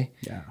Beyonce.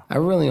 Yeah. I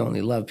really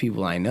only love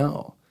people I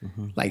know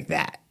like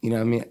that. You know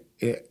what I mean?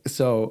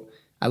 So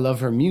I love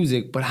her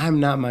music, but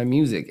I'm not my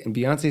music. And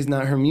Beyonce's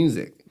not her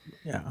music.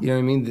 Yeah. You know what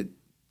I mean?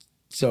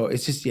 So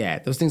it's just,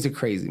 those things are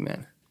crazy,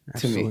 man.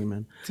 Absolutely,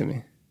 man. To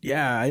me.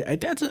 Yeah,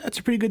 that's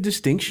a pretty good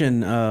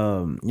distinction. You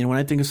know, when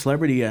I think of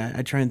celebrity,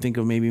 I try and think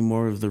of maybe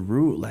more of the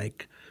root.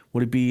 Like,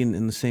 would it be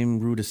in the same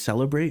root as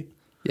celebrate?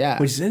 Yeah.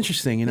 Which is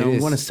interesting. You know, we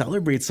want to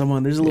celebrate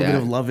someone. There's a little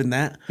bit of love in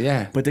that.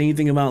 Yeah. But then you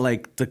think about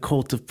like the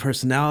cult of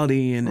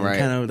personality and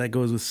kind of that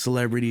goes with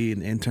celebrity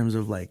in terms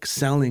of like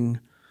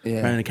selling.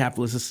 Yeah. Right, in a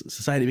capitalist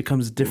society, it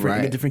becomes different,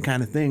 like a different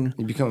kind of thing.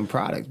 You become a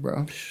product,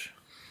 bro.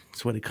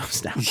 That's what it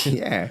comes down to.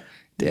 Yeah.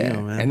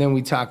 Damn, man. And then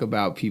we talk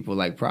about people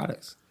like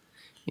products.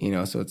 You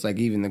know, so it's like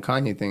even the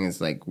Kanye thing is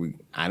like,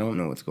 I don't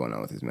know what's going on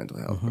with his mental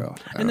health, bro.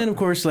 And then, of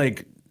course,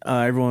 like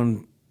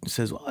everyone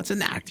says, well, it's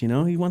an act, you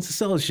know? He wants to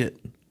sell his shit.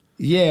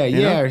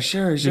 Yeah,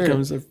 sure.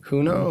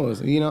 Who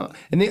knows? You know?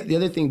 And the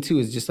other thing, too,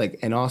 is just like,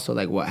 and also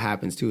like what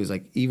happens, too, is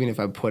like, even if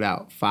I put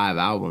out 5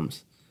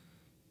 albums,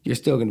 you're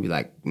still going to be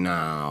like,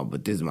 nah,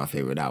 but this is my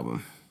favorite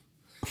album.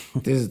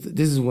 This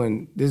is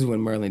when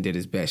Myrlin did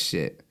his best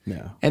shit.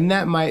 Yeah. And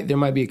there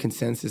might be a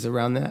consensus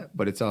around that,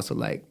 but it's also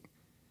like,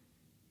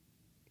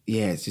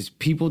 it's just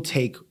people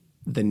take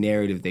the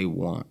narrative they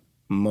want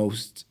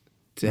most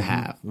to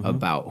have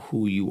about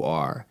who you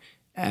are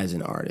as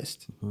an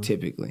artist,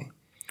 typically.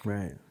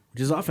 Right.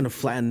 Which is often a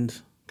flattened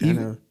kind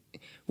of...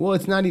 Well,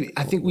 it's not even...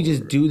 I think we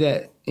just do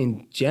that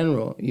in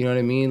general. You know what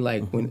I mean?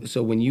 Like,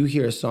 when you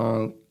hear a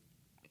song,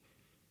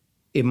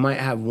 it might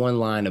have one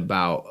line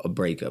about a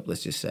breakup,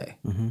 let's just say.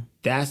 Mm-hmm.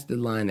 That's the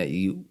line that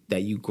you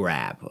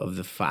grab of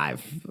the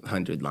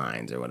 500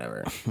 lines or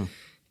whatever.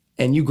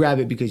 And you grab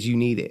it because you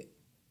need it,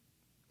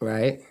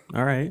 right?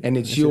 All right. And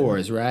it's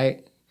yours,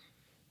 right?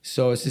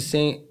 So it's the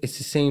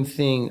same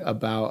thing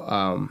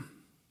about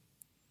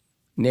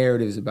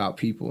narratives about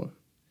people.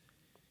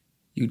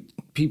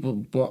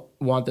 People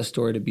want the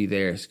story to be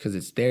theirs because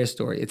it's their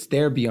story. It's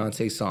their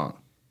Beyonce song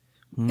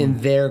in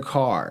their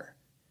car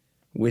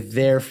with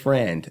their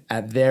friend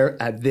at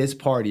this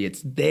party.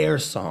 It's their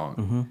song.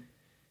 Mm-hmm.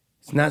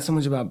 It's not so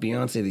much about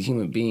Beyonce, the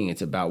human being.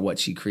 It's about what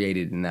she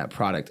created in that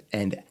product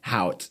and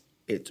how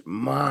it's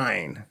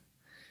mine.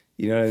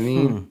 You know what I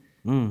mean?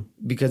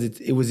 Because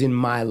it was in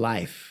my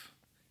life.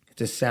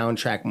 It's a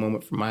soundtrack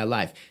moment for my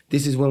life.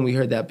 This is when we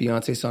heard that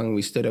Beyonce song and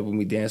we stood up and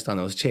we danced on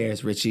those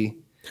chairs, Richie.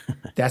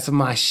 That's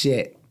my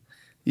shit.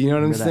 You know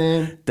what I'm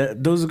saying?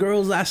 Those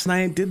girls last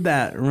night did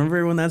that.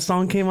 Remember when that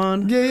song came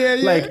on? Yeah.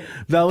 Like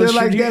Val was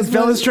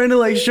trying to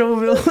like show,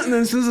 and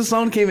then as soon as the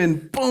song came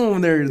in, boom,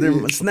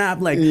 they're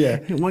snapped. Like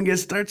one guy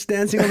starts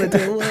dancing on the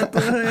table. What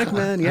the heck,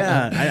 man?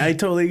 Yeah, I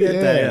totally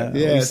get that.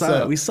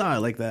 Yeah, we saw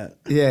it like that.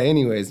 Yeah.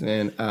 Anyways,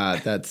 man,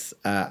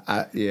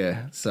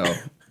 So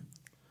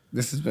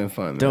this has been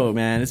fun, man. Dope,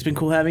 man. It's been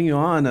cool having you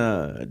on.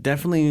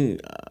 Definitely,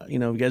 if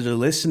you guys are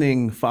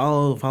listening,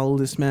 follow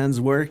this man's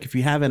work. If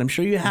you haven't, I'm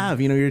sure you have.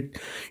 You're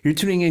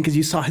tuning in because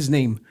you saw his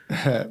name.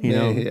 Go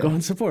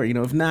and support.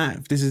 If not,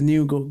 if this is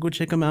new, go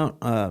check him out.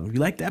 If you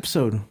liked the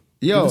episode,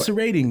 give us a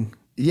rating.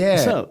 Yeah.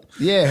 What's up?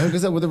 Yeah, hook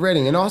us up with a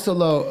rating. And also,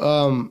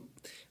 Lo,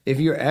 if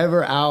you're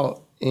ever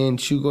out in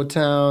Chugo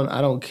Town,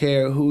 I don't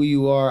care who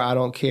you are. I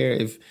don't care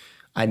if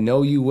I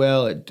know you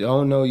well or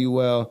don't know you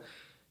well.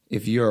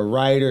 If you're a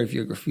writer, if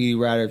you're a graffiti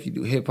writer, if you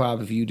do hip hop,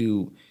 if you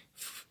do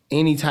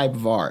any type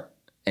of art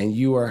and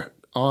you are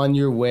on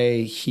your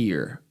way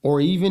here, or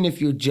even if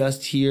you're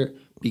just here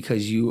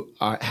because you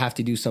have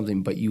to do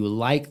something but you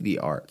like the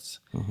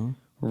arts,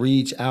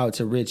 reach out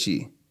to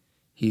Richie.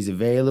 He's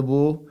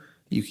available.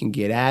 You can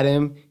get at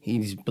him.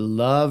 He's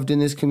beloved in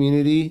this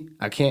community.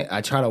 I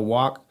try to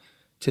walk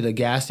to the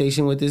gas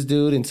station with this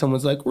dude and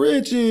someone's like,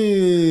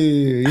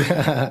 Richie!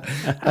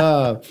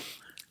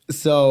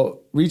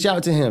 So reach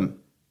out to him.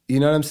 You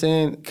know what I'm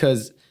saying?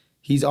 Because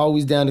he's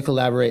always down to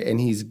collaborate, and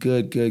he's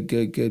good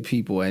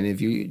people. And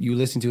if you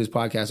listen to his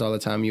podcast all the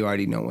time, you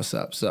already know what's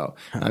up. So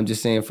I'm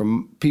just saying,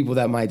 from people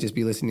that might just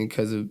be listening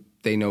because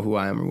they know who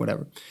I am or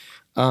whatever.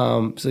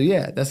 So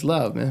yeah, that's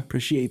love, man.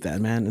 Appreciate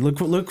that, man. And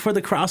look for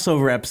the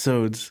crossover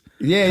episodes.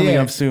 Coming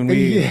up soon.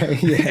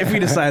 If we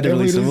decide to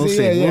release them, we'll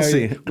see. We'll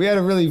see. We had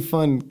a really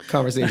fun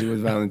conversation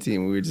with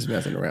Valentine. We were just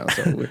messing around.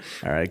 So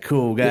all right,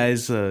 cool,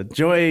 guys.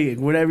 Enjoy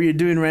whatever you're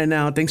doing right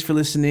now. Thanks for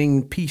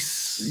listening.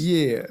 Peace.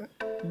 Yeah.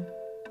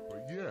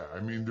 Yeah, I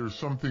mean, there's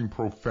something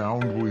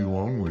profoundly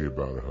lonely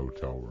about a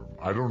hotel room.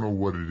 I don't know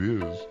what it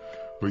is,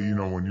 but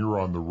when you're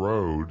on the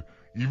road,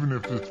 even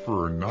if it's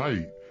for a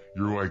night,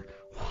 you're like,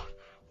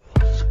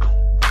 what is going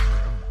on?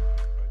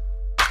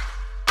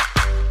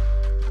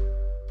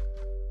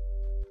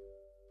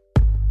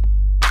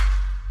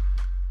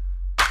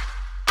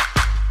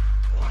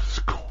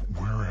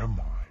 Where am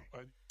I?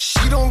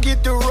 She don't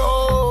get the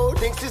road,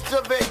 thinks it's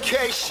a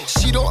vacation.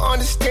 She don't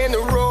understand the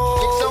road,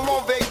 thinks I'm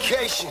on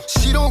vacation.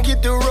 She don't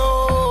get the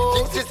road,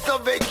 thinks it's a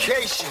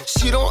vacation.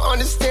 She don't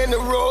understand the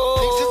road,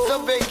 thinks it's a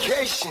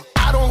vacation.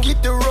 I don't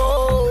get the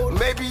road,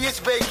 maybe it's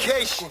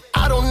vacation.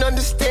 I don't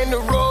understand the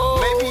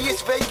road, maybe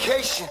it's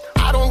vacation.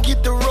 I don't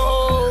get the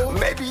road,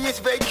 maybe it's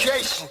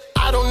vacation.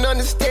 I don't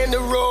understand the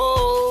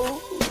road.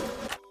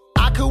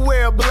 I could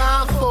wear a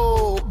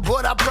blindfold,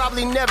 but I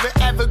probably never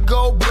ever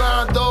go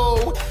blind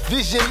though.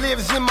 Vision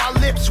lives in my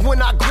lips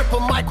when I grip a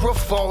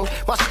microphone.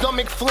 My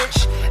stomach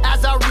flinch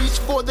as I reach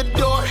for the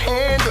door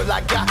handle.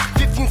 I got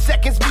 15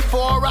 seconds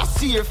before I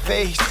see her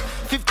face.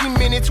 15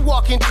 minutes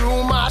walking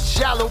through my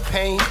shallow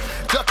pain.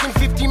 Ducking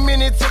 50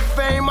 minutes of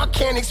fame, I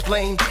can't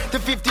explain. The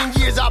 15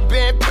 years I've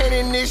been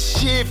penning this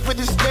shit for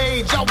the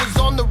stage. I was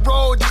on the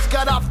road, just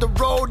got off the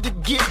road to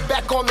get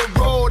back on the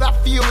road. I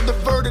feel the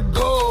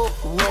vertigo.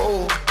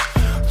 Whoa.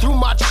 Through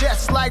my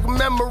chest like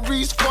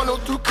memories funnel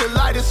through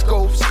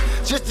kaleidoscopes.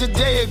 Just a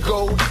day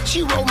ago,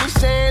 she wrote me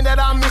saying that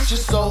I miss you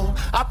so.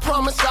 I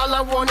promise all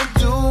I wanna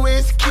do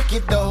is kick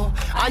it though.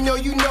 I know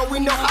we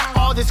know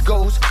how all this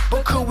goes.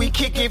 But could we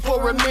kick it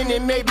for a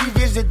minute, maybe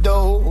visit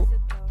though?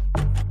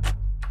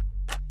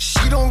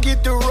 She don't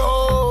get the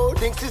road,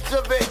 thinks it's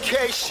a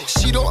vacation.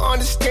 She don't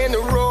understand the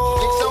road,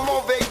 thinks I'm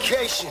on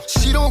vacation.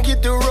 She don't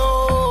get the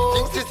road,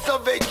 thinks it's a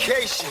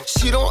vacation.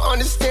 She don't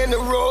understand the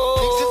road,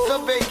 thinks it's a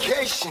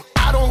vacation.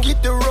 I don't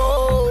get the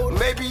road,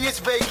 maybe it's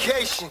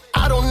vacation.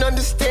 I don't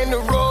understand the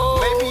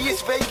road, maybe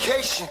it's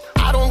vacation.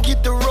 I don't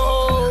get the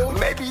road,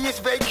 maybe it's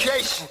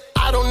vacation.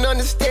 I don't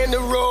understand the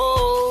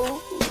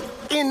road.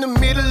 In the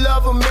middle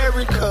of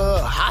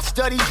America, I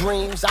study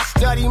dreams. I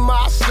study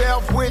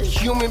myself with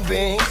human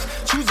beings.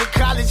 Choose a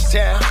college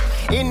town.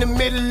 In the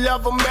middle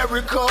of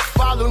America,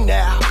 follow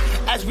now.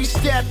 As we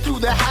step through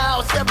the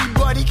house,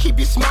 everybody keep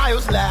your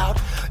smiles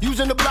loud.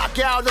 Using the block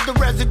out of the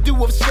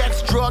residue of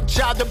sex, drug,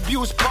 child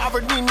abuse,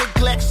 poverty,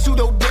 neglect,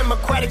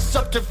 pseudo-democratic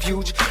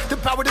subterfuge. The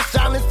power to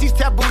silence these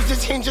taboos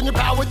is hinging the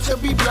power to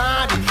be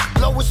blinded.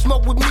 Blow a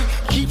smoke with me,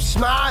 keep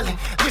smiling.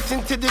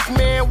 Listen to this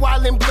man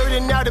while I'm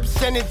blurting out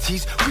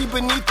obscenities. Read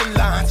beneath the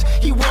lines.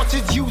 He wants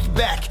his youth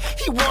back.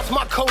 He wants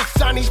my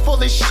cosign. He's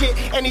full of shit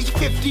and he's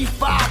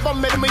 55. I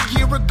met him a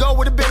year ago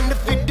with a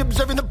benefit,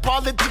 observing the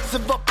politics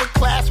of upper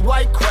class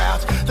white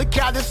crowds. The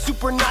guy that's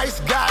super nice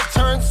guy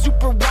turned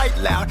super white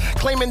loud,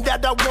 claiming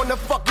that I wanna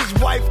fuck his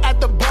wife at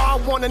the bar,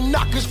 wanna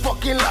knock his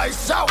fucking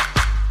lights out.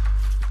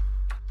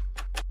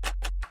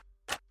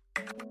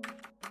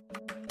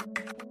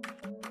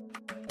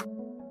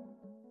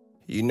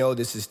 You know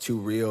this is too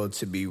real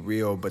to be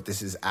real, but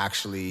this is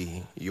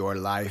actually your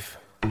life.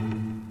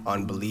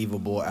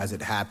 Unbelievable as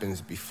it happens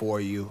before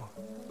you,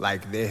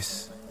 like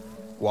this.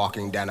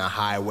 Walking down a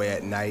highway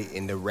at night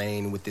in the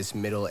rain with this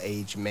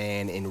middle-aged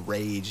man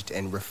enraged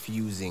and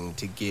refusing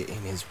to get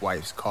in his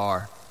wife's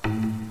car.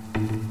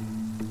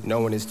 No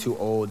one is too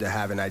old to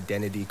have an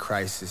identity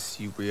crisis,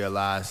 you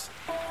realize.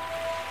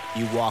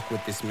 You walk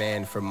with this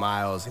man for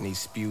miles and he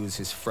spews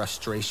his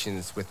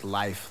frustrations with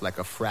life like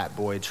a frat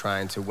boy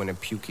trying to win a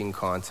puking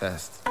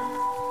contest.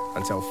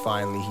 Until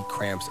finally he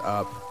cramps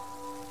up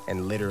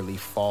and literally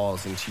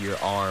falls into your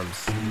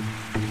arms,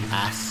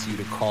 asks you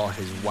to call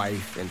his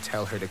wife and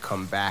tell her to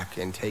come back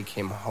and take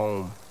him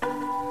home.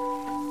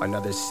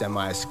 Another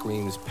semi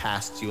screams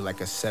past you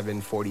like a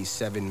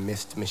 747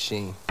 mist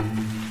machine.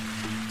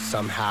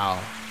 Somehow,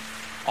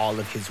 all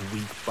of his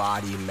weak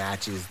body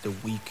matches the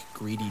weak,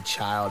 greedy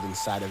child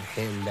inside of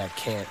him that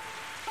can't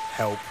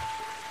help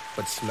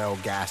but smell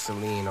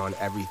gasoline on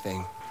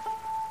everything.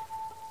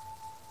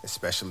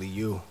 Especially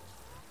you.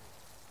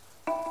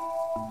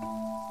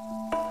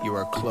 You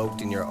are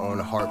cloaked in your own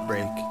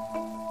heartbreak.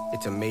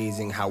 It's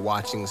amazing how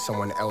watching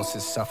someone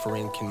else's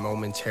suffering can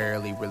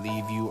momentarily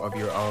relieve you of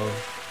your own.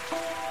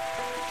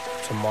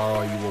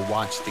 Tomorrow you will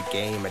watch the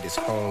game at his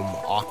home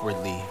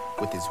awkwardly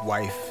with his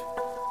wife.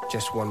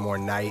 Just one more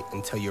night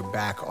until you're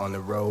back on the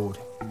road.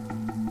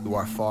 You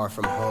are far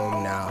from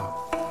home now.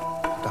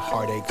 The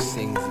heartache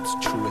sings its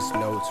truest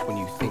notes when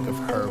you think of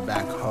her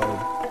back home.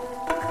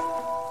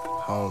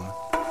 Home.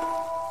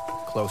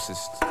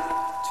 Closest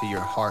to your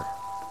heart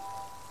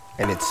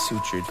and its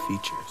sutured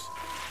features.